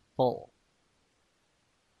 Powerful.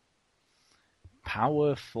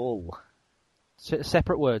 Powerful.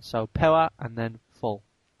 Separate words, so power and then full.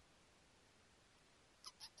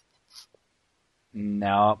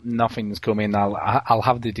 No, nothing's coming. I'll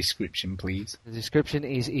have the description, please. The description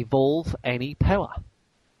is evolve any power.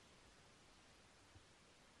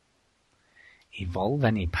 Evolve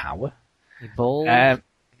any power? Evolve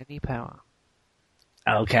any power.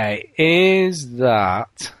 Okay, is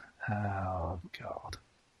that... Oh, God.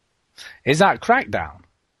 Is that Crackdown?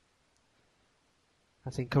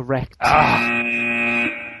 That's incorrect. Ah.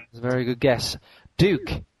 That's a very good guess. Duke,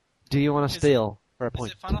 do you want to steal for a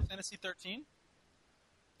point? Is it Final Fantasy 13?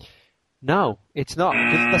 No, it's not.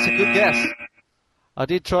 That's a good guess. I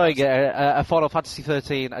did try and get a Final Fantasy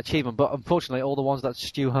 13 achievement, but unfortunately all the ones that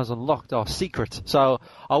Stu has unlocked are secret. So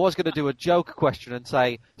I was going to do a joke question and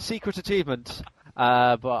say, secret achievement,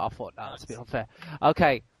 but I thought, no, that's a bit unfair.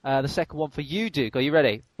 Okay, the second one for you, Duke. Are you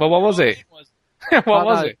ready? Well, what was it? What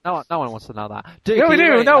was it? No one wants to know that. Duke, No, we are you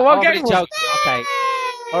do. ready? No, what I'm game only was joking. Okay.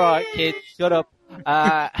 All right, kids, shut up.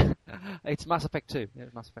 It's Mass Effect 2. Yeah,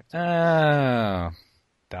 it's Mass Effect 2. Damn.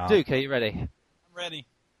 Duke, are you ready? I'm ready.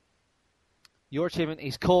 Your achievement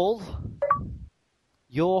is called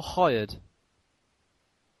You're Hired.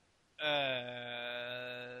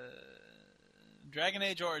 Dragon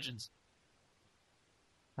Age Origins.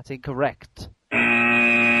 That's incorrect.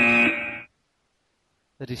 The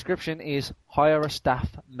description is hire a staff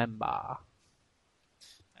member. I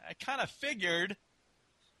kind of figured.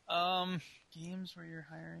 Games where you're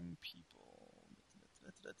hiring people.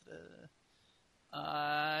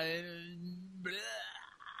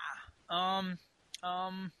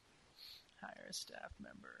 Hire a staff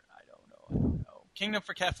member. I don't know. Kingdom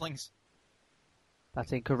for Keflings.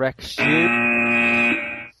 That's incorrect, Stu.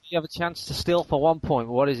 You have a chance to steal for 1 point.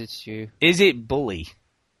 What is it, Stu? Is it Bully?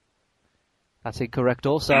 That's incorrect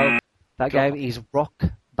also. That game is Rock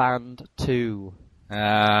Band 2. Wouldn't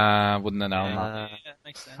have known that. Yeah,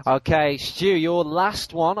 makes sense. Okay, Stu, your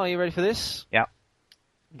last one. Are you ready for this? Yeah.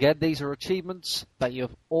 Again, these are achievements that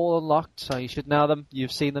you've all unlocked, so you should know them.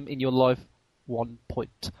 You've seen them in your life. 1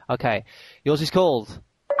 point. Okay. Yours is called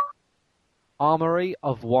Armory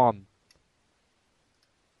of One.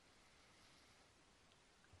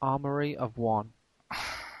 Armory of One.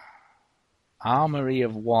 Armory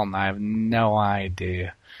of One. I have no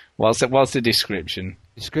idea. What's the description?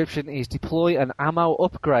 Description is deploy an ammo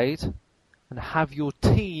upgrade and have your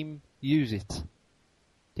team use it.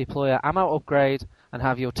 Deploy an ammo upgrade and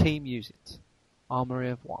have your team use it.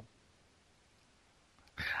 Armory of One.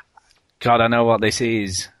 God, I know what this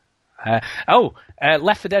is.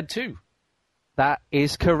 Left 4 Dead 2. That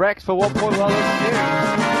is correct for 1 point.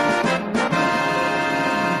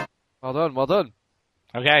 Well done, Well done.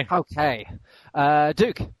 Okay.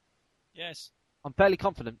 Duke. Yes. I'm fairly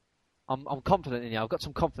confident. I'm confident in you. I've got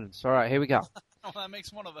some confidence. All right, here we go. Well, that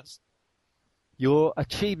makes one of us. Your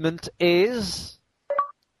achievement is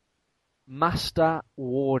Master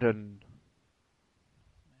Warden.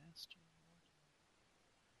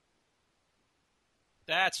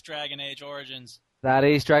 That's Dragon Age Origins. That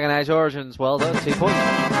is Dragon Age Origins. Well done. 2 points.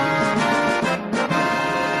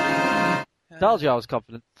 Told you I was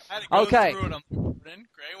confident. I had to go Okay. through them. Warden,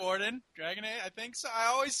 Grey Warden, Dragon Age. I think so. I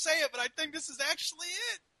always say it, but I think this is actually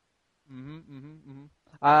it.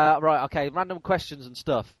 Right, okay. Random questions and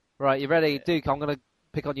stuff. Right, you ready? Duke, I'm going to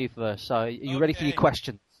pick on you first. So, are you ready for your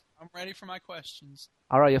questions? I'm ready for my questions.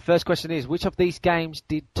 All right, your first question is, which of these games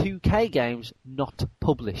did 2K Games not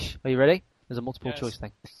publish? Are you ready? There's a multiple choice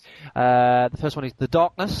thing. The first one is The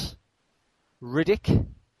Darkness, Riddick,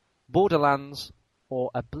 Borderlands,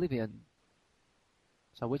 or Oblivion.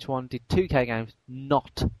 So which one did 2K Games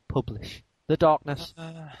not publish? The Darkness,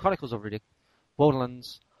 Chronicles of Riddick,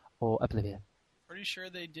 Borderlands, or Oblivion? Pretty sure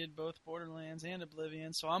they did both Borderlands and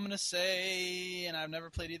Oblivion, so I'm going to say, and I've never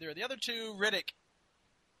played either of the other two, Riddick.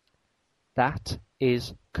 That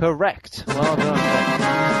is correct. Well done.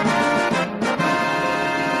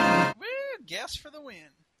 Woo, guess for the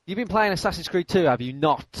win. You've been playing Assassin's Creed 2, have you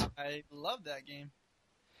not? I love that game.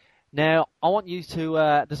 Now, I want you to,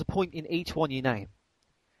 there's a point in each one you name.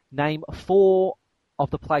 Name 4 of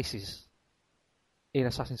the places in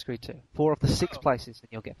Assassin's Creed 2. 4 of the 6 places,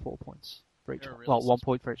 and you'll get 4 points for each one. Really Well, 1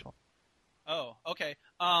 point for each one. Oh, okay.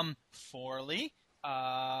 Forli,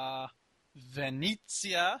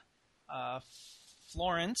 Venezia,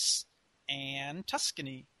 Florence, and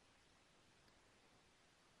Tuscany.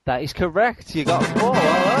 That is correct. You got 4. Well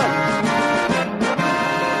done.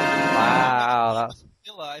 Wow, that's...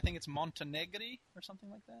 I think it's Montenegri or something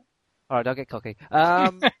like that. All right, don't get cocky.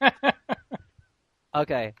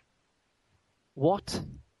 Okay. What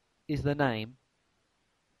is the name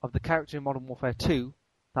of the character in Modern Warfare 2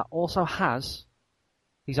 that also has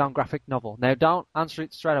his own graphic novel? Now, don't answer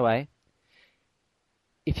it straight away.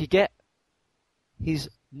 If you get his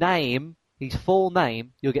name, his full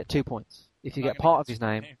name, you'll get 2 points. If you get part of his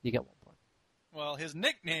name, you get 1 point. Well, his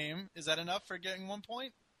nickname, is that enough for getting 1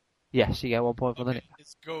 point? Yes, you get 1 point for the nickname.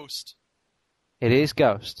 It's Ghost. It is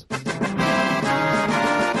Ghost.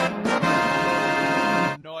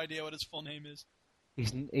 No idea what his full name is.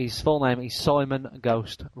 His full name is Simon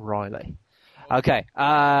Ghost Riley. Okay,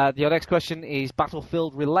 your next question is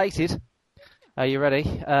Battlefield related. Are you ready?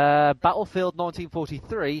 Battlefield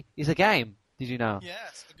 1943 is a game. Did you know?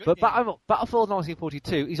 Yes, a good but game. Battlefield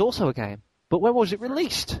 1942 is also a game. But when was it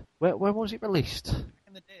released? When was it released? Back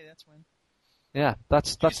in the day, that's when. Yeah,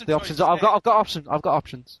 that's the options. I've got options. I've got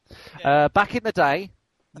options. Yeah. Back in the day,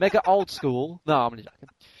 mega old school. No, I'm only joking.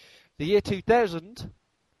 The year 2000,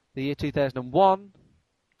 the year 2001,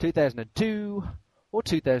 2002, or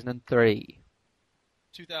 2003.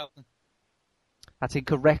 2000. That's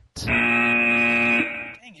incorrect.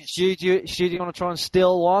 Dang it. Stu, do you want to try and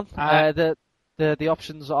steal one? The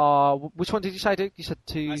options are. Which one did you say, Duke? You said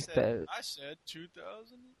I said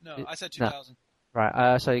 2000. No, I said 2000. No.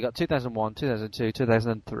 Right. So you got 2001, 2002,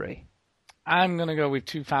 2003. I'm gonna go with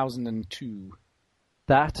 2002.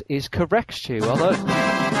 That is correct, Stu. Well done.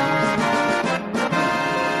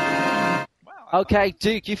 Wow. Okay,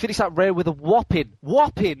 Duke, you finished that round with a whopping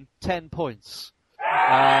 10 points.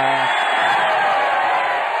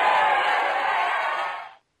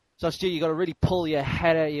 So, Stu, you got to really pull your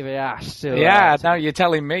head out of your ass. Yeah, now you're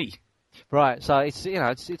telling me. Right, so it's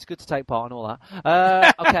it's good to take part and all that.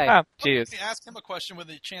 Okay. Cheers. Ask him a question with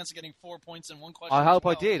a chance of getting 4 points in one question. I hope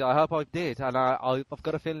I did, and I've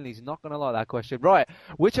got a feeling he's not going to like that question. Right,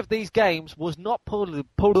 which of these games was not published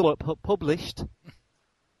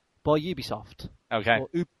by Ubisoft? Okay.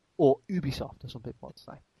 Or Ubisoft, as some people like to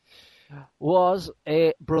say. Was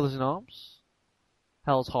it Brothers in Arms,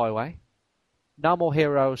 Hell's Highway, No More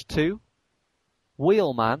Heroes 2,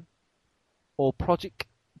 Wheelman, or Project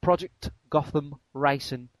Gotham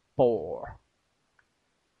Racing 4?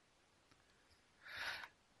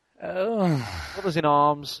 Brothers in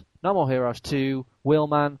Arms, No More Heroes 2,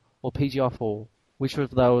 Wheelman, or PGR4? Which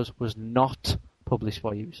of those was not published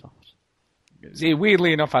by Ubisoft? See,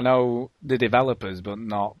 weirdly enough, I know the developers, but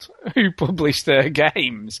not who published their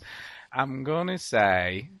games. I'm gonna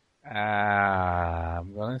say.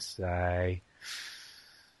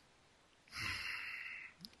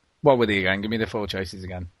 What were they again? Give me the 4 choices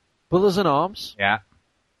again. Brothers in Arms. Yeah.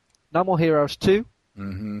 No More Heroes 2.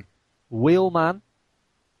 Mm-hmm. Wheelman.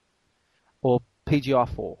 Or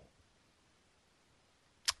PGR4.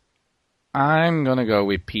 I'm gonna go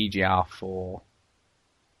with PGR4.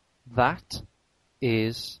 That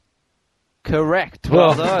is correct.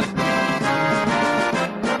 Well done.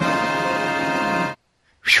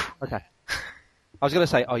 Okay. I was going to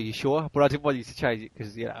say, are you sure? But I didn't want you to change it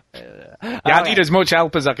because, Yeah, I need as much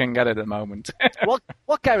help as I can get at the moment. What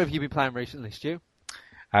game have you been playing recently, Stu?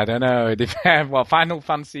 I don't know. It depends. What, Final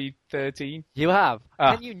Fantasy 13? You have.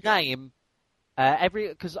 Can you name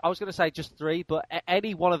because I was going to say just 3, but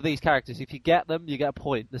any one of these characters, if you get them, you get a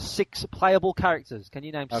point. The 6 playable characters. Can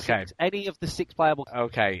you name 6? Any of the 6 playable?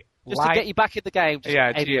 Okay. Just to get you back in the game.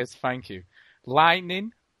 Cheers. Thank you.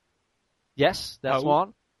 Lightning. Yes, that's Hope.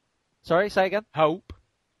 one. Sorry, say again. Hope.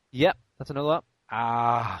 Yep, that's another one.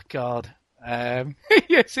 God.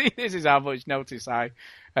 You see, this is how much notice I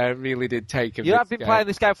really did take of You this have been game. playing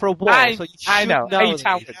this game for a while, so you should I know. 8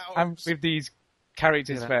 hours. these. I'm with these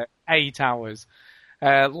characters for 8 hours.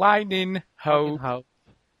 Lightning, Hope.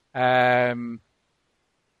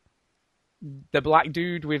 The black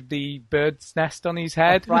dude with the bird's nest on his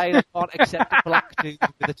head. Right, I can't accept a black dude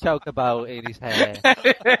with a chocobo in his hair.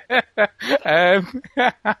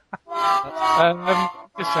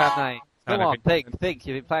 Just trying to Come on, think.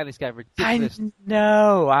 You've been playing this game ridiculously.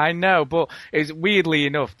 I know, but it's weirdly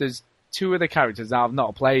enough, there's 2 of the characters that I've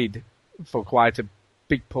not played for quite a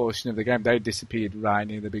big portion of the game. They disappeared right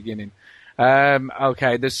near the beginning.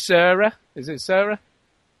 Okay, there's Sarah. Is it Sarah?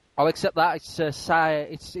 I'll accept that. It's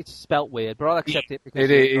spelt weird, but I'll accept it because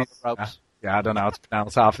it it's is. on the ropes. Yeah, I don't know how to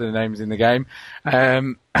pronounce half of the names in the game.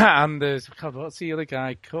 And there's, God, what's the other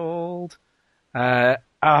guy called? Is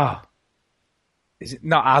it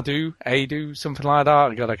not Adu, something like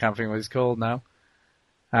that? God, I can't think what it's called now.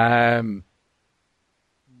 No,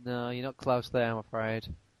 you're not close there, I'm afraid.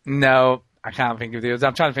 No, I can't think of the others.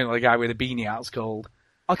 I'm trying to think of the guy with the beanie hat's called.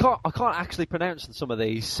 I can't actually pronounce some of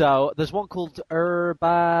these. So there's one called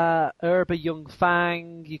Urba Young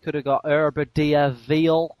Fang. You could have got Urba Dia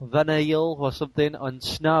Vanille or something. And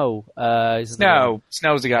Snow. Snow's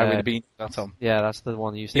the guy with the beanie hat on. Yeah, that's the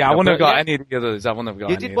one you used to. Yeah, I wouldn't have got any of the others. I wouldn't have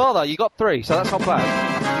got You any. did well though. You got 3, so that's not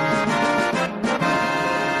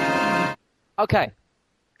bad. Okay.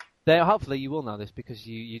 Hopefully you will know this because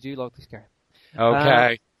you do like this game.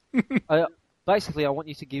 Okay. Basically, I want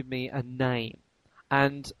you to give me a name.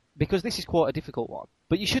 And because this is quite a difficult one,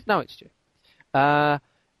 but you should know it, Stu.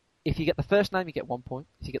 If you get the first name, you get 1 point.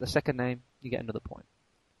 If you get the second name, you get another point.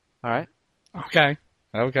 All right? Okay.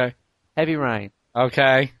 Heavy Rain.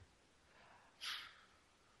 Okay.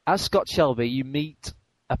 As Scott Shelby, you meet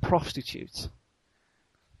a prostitute.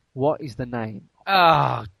 What is the name?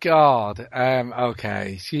 Oh, God.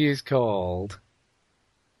 Okay. She is called...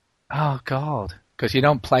 Oh, God. Because you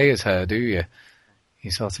don't play as her, do you? You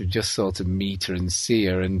sort of meet her and see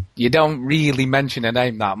her, and you don't really mention her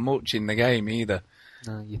name that much in the game either.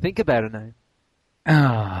 No, you think about her name.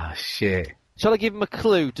 Ah, shit. Shall I give him a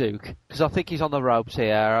clue, Duke? Because I think he's on the ropes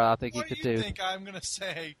here. I think he could do. What do you think I'm going to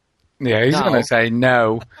say? Yeah, he's going to say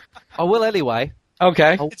no. I will anyway.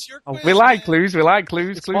 Okay. It's your quiz, we like clues.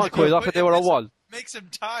 It's my quiz. I can do what I want. Makes him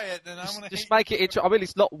tie it, then I'm going to just make it. I mean,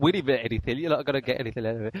 it's not winning anything. You're not going to get anything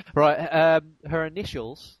out of it. Right. Her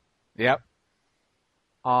initials. Yep.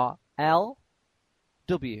 Are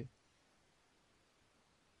L.W.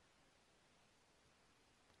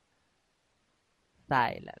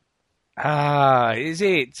 Silent. Is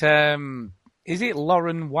it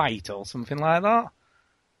Lauren White or something like that?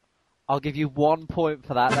 I'll give you 1 point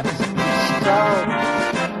for that.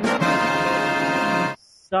 That is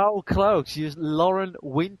so close. You used Lauren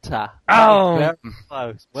Winter. Very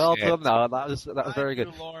close. Well done, though. That was very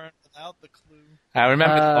good. Lauren without the clue. I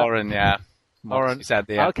remember Lauren. Yeah. Lauren said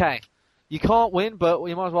the Okay. You can't win, but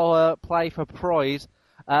you might as well play for prize.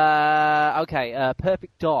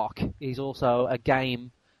 Perfect Dark is also a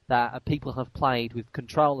game that people have played with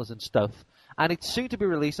controllers and stuff, and it's soon to be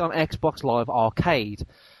released on Xbox Live Arcade.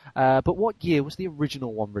 But what year was the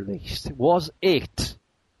original one released? Was it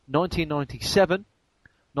 1997,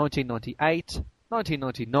 1998,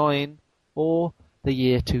 1999, or the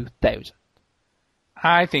year 2000?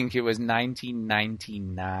 I think it was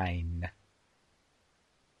 1999.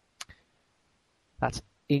 That's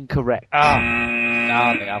incorrect. Oh,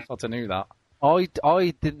 I thought I knew that. I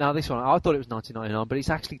didn't know this one. I thought it was 1999, but it's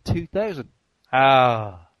actually 2000.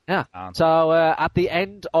 Oh. Yeah. So at the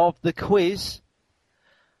end of the quiz,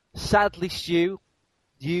 sadly, Stu,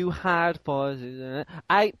 you had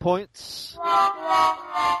 8 points.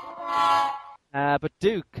 But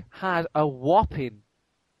Duke had a whopping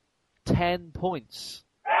 10 points.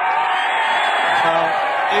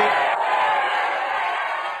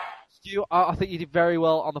 Stu, I think you did very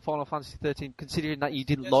well on the Final Fantasy 13, considering that you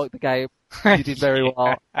didn't like the game. You did very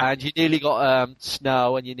well, and you nearly got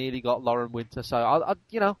Snow, and you nearly got Lauren Winter. So I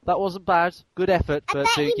that wasn't bad. Good effort. But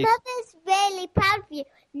I bet your mother's really proud of you.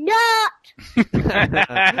 Not.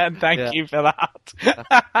 Thank you for that.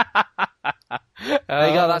 There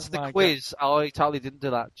you go. That's the quiz. God. I totally didn't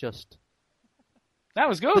do that. That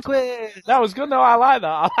was good. The quiz. That was good. No, I like that.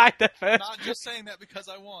 I like that first. Not just saying that because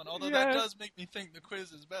I won, although that does make me think the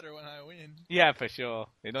quiz is better when I win. Yeah, for sure.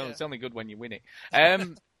 It's only good when you win it.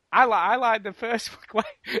 I like the first one.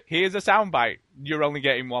 Here's a soundbite. You're only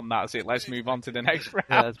getting one. That's it. Let's move on to the next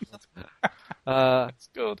round. That's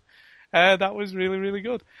good. That was really, really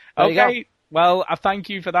good. Okay. Well, I thank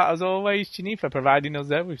you for that as always, Ginny, for providing us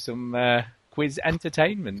there with some quiz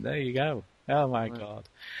entertainment. There you go. Oh my God.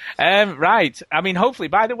 Right. I mean, hopefully,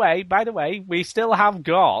 by the way, we still have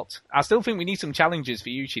got, I still think we need some challenges for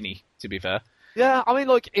you, Ginny, to be fair. Yeah, I mean,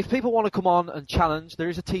 look, if people want to come on and challenge, there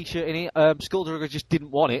is a t-shirt in it. Skulldugger just didn't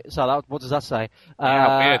want it, so what does that say?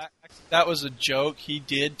 Weird. That was a joke. He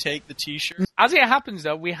did take the t-shirt. As it happens,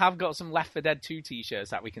 though, we have got some Left 4 Dead 2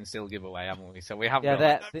 t-shirts that we can still give away, haven't we? So we have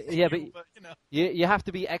but you have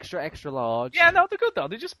to be extra, extra large. Yeah, no, they're good, though.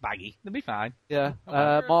 They're just baggy. They'll be fine. Yeah. We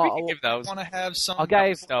can give those. I want to have some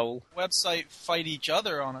website fight each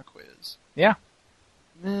other on a quiz. Yeah.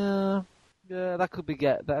 Yeah, that could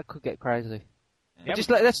get crazy. Yeah,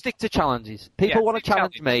 let's stick to challenges. People want to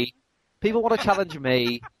challenge me. People want to challenge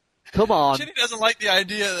me. Come on. Jenny doesn't like the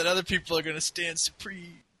idea that other people are going to stand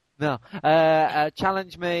supreme. No.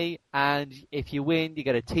 Challenge me, and if you win, you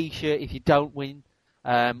get a t-shirt. If you don't win,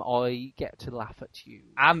 I get to laugh at you.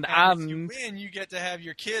 And if you win, you get to have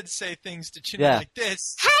your kids say things to Chinny like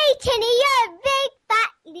this. Hey, Chinny, you're a big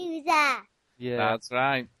fat loser. Yeah. That's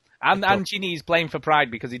right. And Chinny's playing for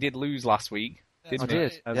pride because he did lose last week. It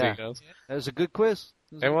was a good quiz.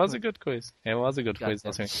 It was a good quiz.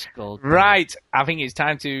 Right, I think it's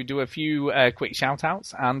time to do a few quick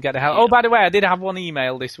shout-outs and get a hell. Oh, by the way, I did have one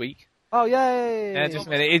email this week. Oh, yay! Just a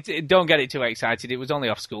minute. Don't get it too excited. It was only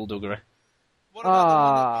off Skullduggery. What about the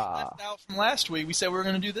one that we left out from last week? We said we were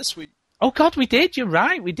going to do this week. Oh, God, we did. You're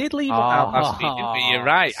right. We did leave it out last week, didn't we? You're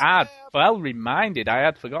right. Well reminded. I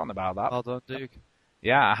had forgotten about that. Well done, Duke.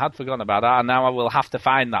 Yeah, I had forgotten about that, and now I will have to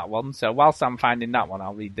find that one. So whilst I'm finding that one,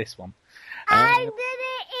 I'll read this one. I'm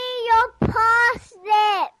gonna eat your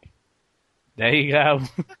parsnip. There you go.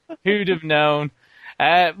 Who'd have known?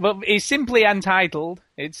 But it's simply entitled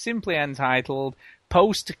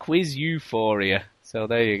Post-Quiz Euphoria. So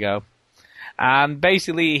there you go. And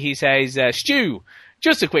basically he says, Stu,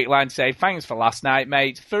 just a quick line to say, thanks for last night,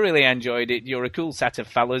 mate. Thoroughly enjoyed it. You're a cool set of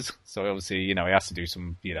fellas. So obviously, he has to do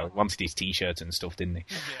some, wanted his t-shirt and stuff, didn't he?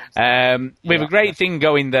 We have a great thing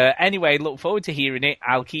going there. Anyway, look forward to hearing it.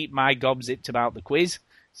 I'll keep my gob zipped about the quiz.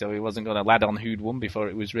 So he wasn't going to lad on who'd won before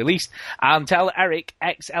it was released. And tell Eric,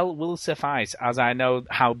 XL will suffice, as I know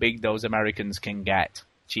how big those Americans can get.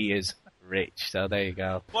 Cheers, Rich. So there you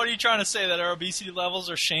go. What are you trying to say, that our obesity levels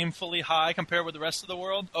are shamefully high compared with the rest of the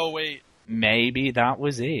world? Oh, wait. Maybe that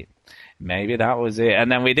was it.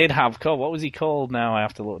 And then we did have, what was he called now? I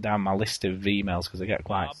have to look down my list of emails because I get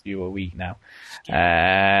quite a few a week now.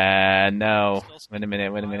 No. Wait a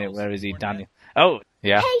minute. Where is he? Daniel. Oh,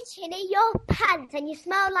 yeah. Hey, Chinny, your pants, and you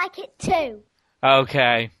smell like it too.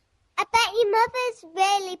 Okay. I bet your mother's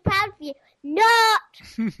really proud of you. Not.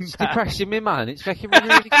 It's depressing me, man. It's making me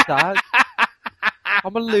really sad.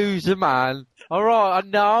 I'm a loser, man. All right, I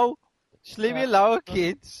know. Just leave me alone,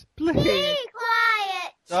 kids. Please. Be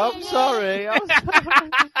quiet, Chinny. I'm sorry. Go and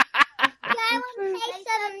take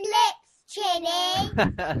some lips, Chinny.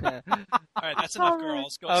 All right, that's enough,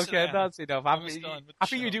 girls. Go sit down. That's enough. I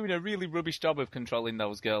think you're doing a really rubbish job of controlling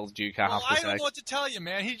those girls, Duke, I have to say. I don't know what to tell you,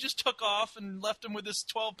 man. He just took off and left them with this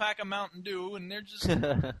 12-pack of Mountain Dew, and they're just...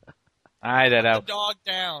 I don't know. Put the dog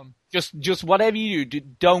down. Just whatever you do,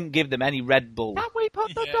 don't give them any Red Bull. Can we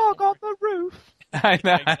put the dog on the roof? I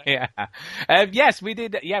know, yeah. Yes, we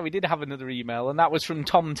did. Yeah, we did have another email, and that was from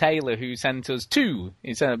Tom Taylor, who sent us two.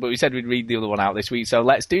 But we said we'd read the other one out this week, so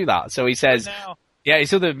let's do that. So he says,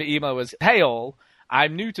 his other email was, "Hey all,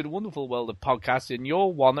 I'm new to the wonderful world of podcasts, and you're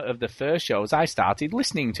one of the first shows I started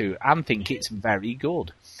listening to, and think it's very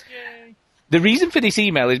good. Yay. The reason for this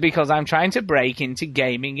email is because I'm trying to break into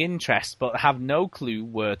gaming interest, but have no clue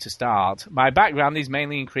where to start. My background is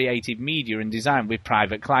mainly in creative media and design with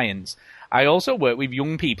private clients. I also work with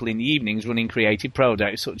young people in the evenings running creative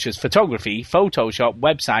projects such as photography, Photoshop,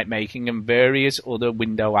 website making, and various other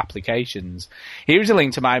window applications. Here's a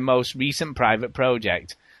link to my most recent private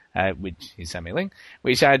project, which he sent me a link,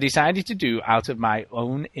 which I decided to do out of my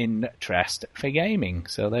own interest for gaming.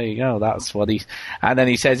 So there you go. That's what he's... And then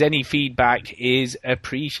he says any feedback is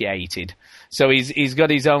appreciated. So he's got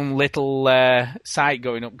his own little site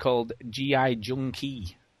going up called GI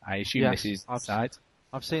Junkie. I assume this is the site.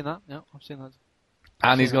 I've seen that. Yeah, I've seen that.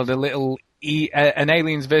 And he's got a little an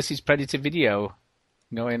Aliens versus Predator video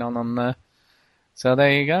going on there. So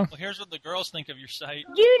there you go. Well, here's what the girls think of your site.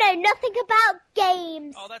 You know nothing about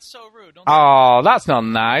games. Oh, that's so rude. Oh, that's not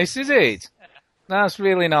nice, is it? That's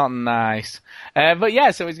really not nice. But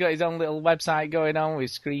yeah, so he's got his own little website going on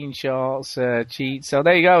with screenshots, cheats. So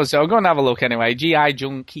there you go. So go and have a look anyway. GI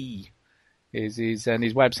Junkie. And his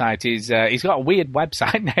website is, he's got a weird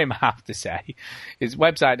website name, I have to say. His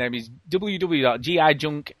website name is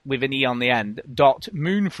www.gijunk with an E on the end,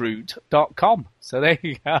 .moonfruit.com. So there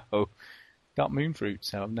you go. .moonfruit,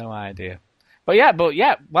 so I have no idea. But yeah,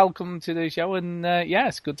 welcome to the show, and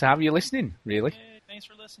it's good to have you listening, really. Hey, thanks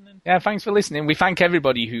for listening. Yeah, thanks for listening. We thank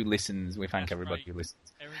everybody who listens.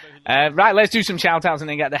 Right, let's do some shout-outs and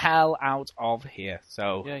then get the hell out of here.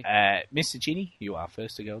 So, Mr. Chinny, you are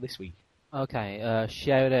first to go this week. Okay,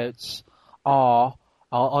 shout-outs are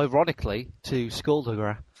ironically to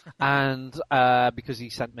Skulldugger, and because he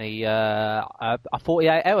sent me a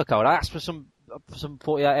 48-hour code. I asked for some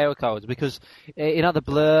 48-hour codes because, the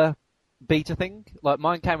Blur beta thing, like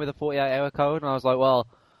mine came with a 48-hour code, and I was like, well,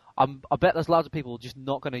 I bet there's loads of people just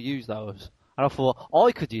not going to use those. And I thought,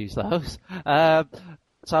 I could use those.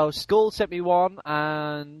 So Skull sent me one,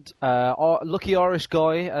 and Lucky Irish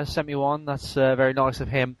Guy sent me one. That's very nice of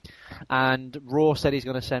him. And Raw said he's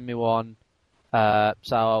going to send me one.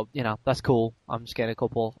 So, that's cool. I'm just getting a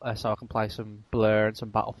couple so I can play some Blur and some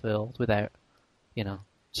Battlefield without,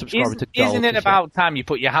 subscribing to Gold. Isn't it about time you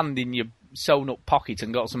put your hand in your sewn-up pocket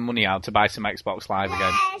and got some money out to buy some Xbox Live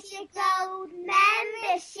again? There's your gold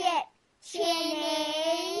membership,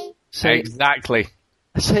 Chinny. Exactly.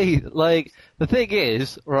 See, the thing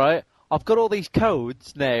is, right, I've got all these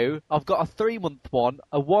codes now. I've got a 3-month one,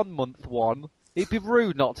 a 1-month one. It'd be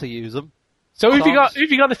rude not to use them. So who've you got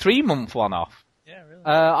a 3-month one off? Yeah, really.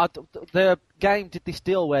 The game did this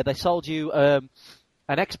deal where they sold you an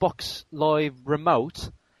Xbox Live remote,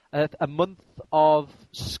 a month of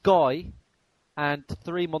Sky, and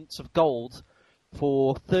 3 months of Gold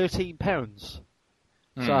for £13.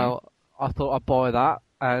 So I thought I'd buy that,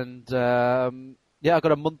 and I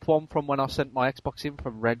got a month one from when I sent my Xbox in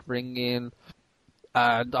from Red Ring in,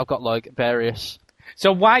 and I've got various.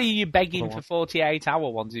 So why are you begging for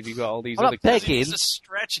 48-hour ones if you've got all these I'm other? Not begging. To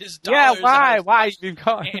stretch his dollars. Yeah, why? You've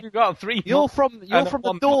got 3. You're from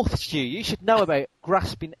the north, Stu. You should know about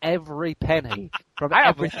grasping every penny from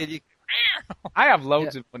everything. I have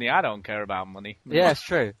loads of money. I don't care about money. Yeah, it's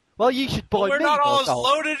true. Well, you should buy. We're not all as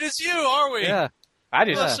loaded as you, are we? Yeah,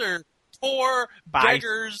 Us are poor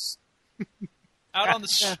beggars out on the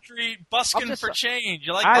street busking for change.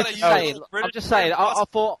 You like that? I'm just saying. I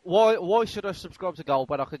thought, why should I subscribe to Gold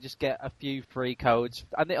when I could just get a few free codes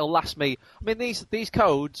and it'll last me? I mean, these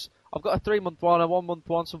codes. I've got a 3-month one, a 1-month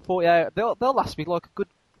one, some 48. They'll last me like a good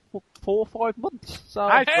 4 or 5 months. So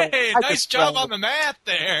nice job on the math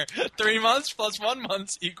there. 3 months plus 1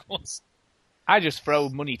 month equals. I just throw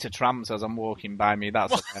money to tramps as I'm walking by me.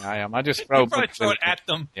 That's what I am. I just throw. Throw it at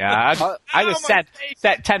them. Yeah, I just set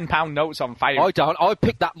 £10 notes on fire. I don't. I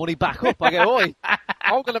pick that money back up. I go, oi,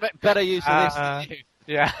 I'm going to make better use of this than you.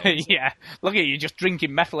 Yeah. Look at you, just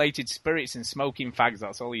drinking methylated spirits and smoking fags.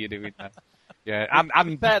 That's all you're doing there. Yeah,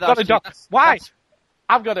 I'm got a dog. Why?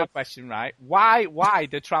 I've got a question, right? Why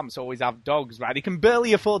do tramps always have dogs, right? They can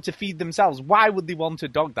barely afford to feed themselves. Why would they want a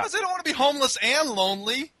dog? Because they don't want to be homeless and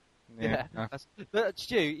lonely. Yeah. But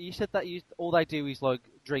Stu, you said that all they do is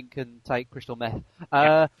drink and take crystal meth.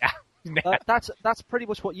 That's pretty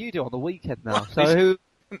much what you do on the weekend now. So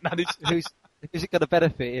who's it going to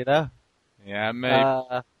benefit? Yeah,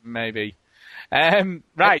 maybe.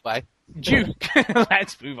 Right. Anyway. Duke,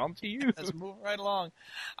 let's move on to you. Let's move right along.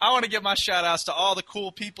 I want to give my shout-outs to all the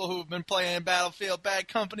cool people who have been playing Battlefield Bad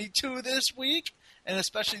Company 2 this week, and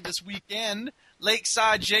especially this weekend.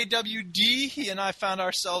 Lakeside JWD, he and I found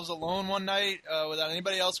ourselves alone one night without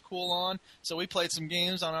anybody else cool on, so we played some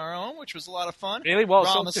games on our own, which was a lot of fun. Really? What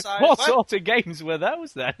sort of games were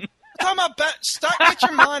those then? talking about get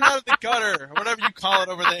your mind out of the gutter, or whatever you call it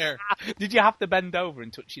over there. Did you have to bend over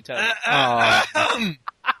and touch your toes?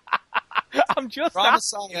 I'm just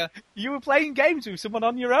asking. You were playing games with someone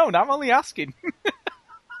on your own. I'm only asking.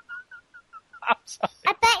 I'm sorry.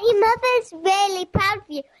 I bet your mother's really proud of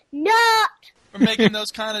you. Not. For making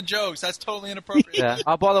those kind of jokes. That's totally inappropriate. Yeah.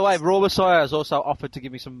 Oh, by the way, Raw Messiah has also offered to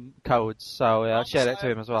give me some codes, so I shared it to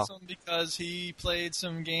him as well. Because he played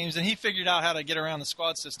some games and he figured out how to get around the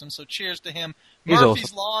squad system. So cheers to him. He's Murphy's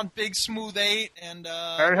awesome. Lawn, Big Smooth 8, and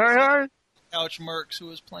Couch Mercs, who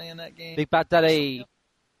was playing that game. Big Bad Daddy.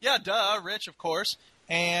 Yeah, Rich, of course.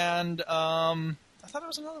 And I thought it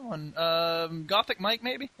was another one. Gothic Mike,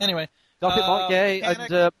 maybe? Anyway. Gothic Mike, yeah,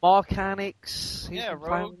 and Mark Hanix. Yeah,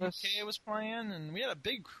 Rogue UK was playing, and we had a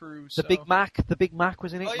big crew. The Big Mac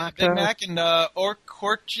was in it. Oh, yeah, Big Mac and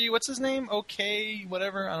Orkorchi, what's his name? Okay,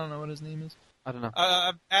 whatever. I don't know what his name is. I don't know.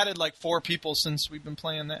 I've added like 4 people since we've been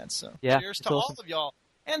playing that, so yeah, cheers to all of y'all.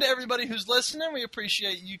 And to everybody who's listening, we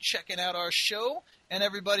appreciate you checking out our show. And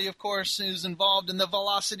everybody, of course, who's involved in the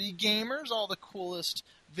Velocity Gamers, all the coolest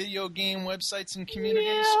video game websites and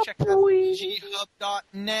communities. Yeah, check out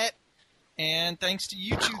vghub.net. And thanks to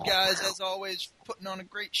you two guys, as always, for putting on a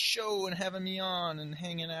great show and having me on and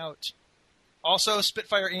hanging out. Also,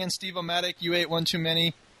 Spitfire Ian, Steve O'Matic, You Ate One Too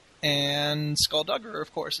Many, and Skulldugger,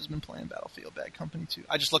 of course, has been playing Battlefield Bad Company too.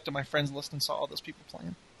 I just looked at my friends list and saw all those people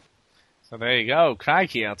playing. So there you go.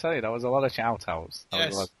 Crikey, I'll tell you, that was a lot of shout-outs.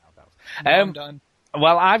 Yes. I'm done.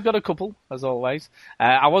 Well, I've got a couple, as always.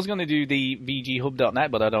 I was going to do the VGHub.net,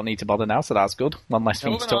 but I don't need to bother now, so that's good. One less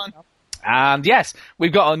thing to talk about. And yes,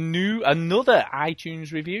 we've got another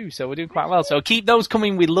iTunes review, so we're doing quite well. So keep those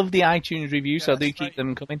coming. We love the iTunes review, so do keep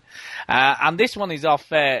them coming. And this one is off.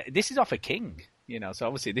 This is off a King, so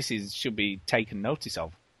obviously this should be taken notice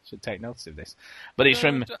of. Should take notice of this, but it's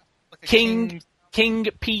from King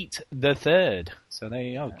Pete the Third. So there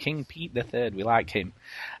you go, yes. King Pete the Third. We like him,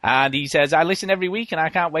 and he says, "I listen every week, and I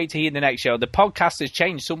can't wait to hear the next show. The podcast has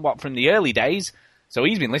changed somewhat from the early days, so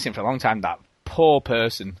he's been listening for a long time. That poor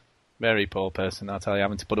person." Very poor person, I'll tell you,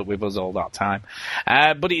 having to put up with us all that time.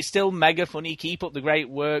 But it's still mega funny. Keep up the great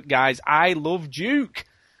work, guys. I love Duke.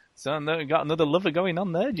 So we've got another lover going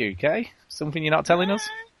on there, Duke, eh? Something you're not telling us?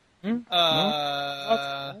 Something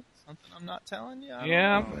I'm not telling you?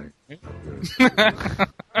 Yeah.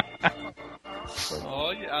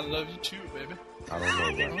 Oh, yeah, I love you too, baby. I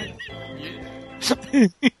don't know about that. Yeah.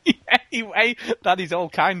 Anyway, that is all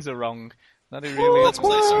kinds of wrong. Really let's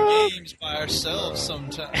play some games by ourselves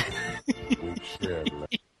sometime.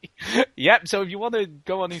 Yep, so if you want to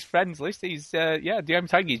go on his friends list, he's, DM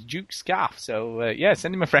tag is Duke Scaff. So,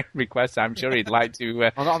 send him a friend request. I'm sure he'd like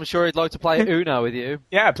to... I'm sure he'd like to play Uno with you.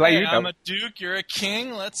 Yeah, play Uno. I'm a Duke, you're a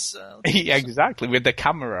king, let's yeah, exactly, with the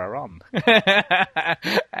camera on.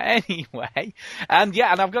 Anyway, and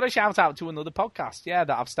I've got a shout out to another podcast,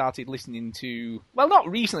 that I've started listening to, well, not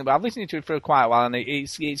recently, but I've listened to it for quite a while, and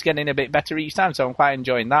it's getting a bit better each time, so I'm quite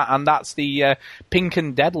enjoying that, and that's the Pink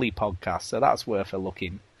and Deadly podcast, so that's worth a look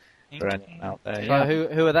in. For anyone out there, So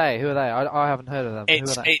who are they? I haven't heard of them.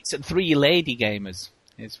 It's 3 lady gamers.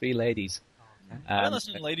 It's 3 ladies. I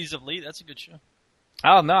listen to Ladies of Elite. That's a good show.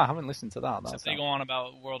 Oh no, I haven't listened to that. They go on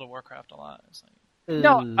about World of Warcraft a lot. It's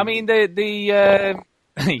no, I mean the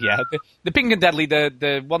Pink and Deadly.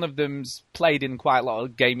 The one of them's played in quite a lot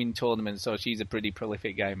of gaming tournaments, so she's a pretty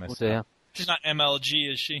prolific gamer. Oh, dear. She's not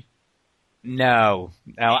MLG, is she? No.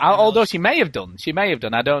 Although she may have done.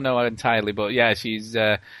 I don't know entirely, but she's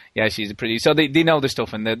a pretty. So they know the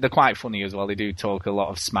stuff, and they're quite funny as well. They do talk a lot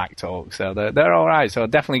of smack talk, so they're all right. So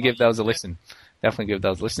definitely give those a listen.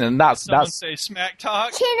 And that's say smack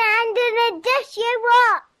talk. Chin under the dish, you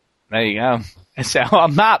what? There you go. So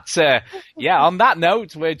on that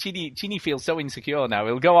note, where Chini feels so insecure now,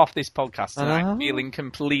 he'll go off this podcast tonight feeling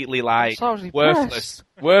completely like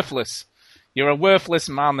worthless. You're a worthless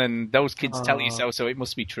man, and those kids tell you so it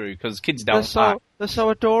must be true, because kids don't lie. They're so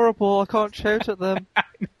adorable, I can't shout at them.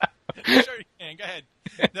 Sure you can, go ahead.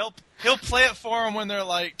 He'll play it for them when they're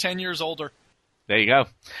like 10 years older. There you go.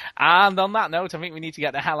 And on that note, I think we need to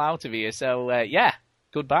get the hell out of here, so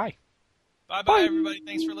goodbye. Bye-bye, everybody.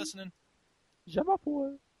 Thanks for listening.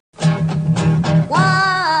 Won't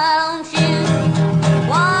you?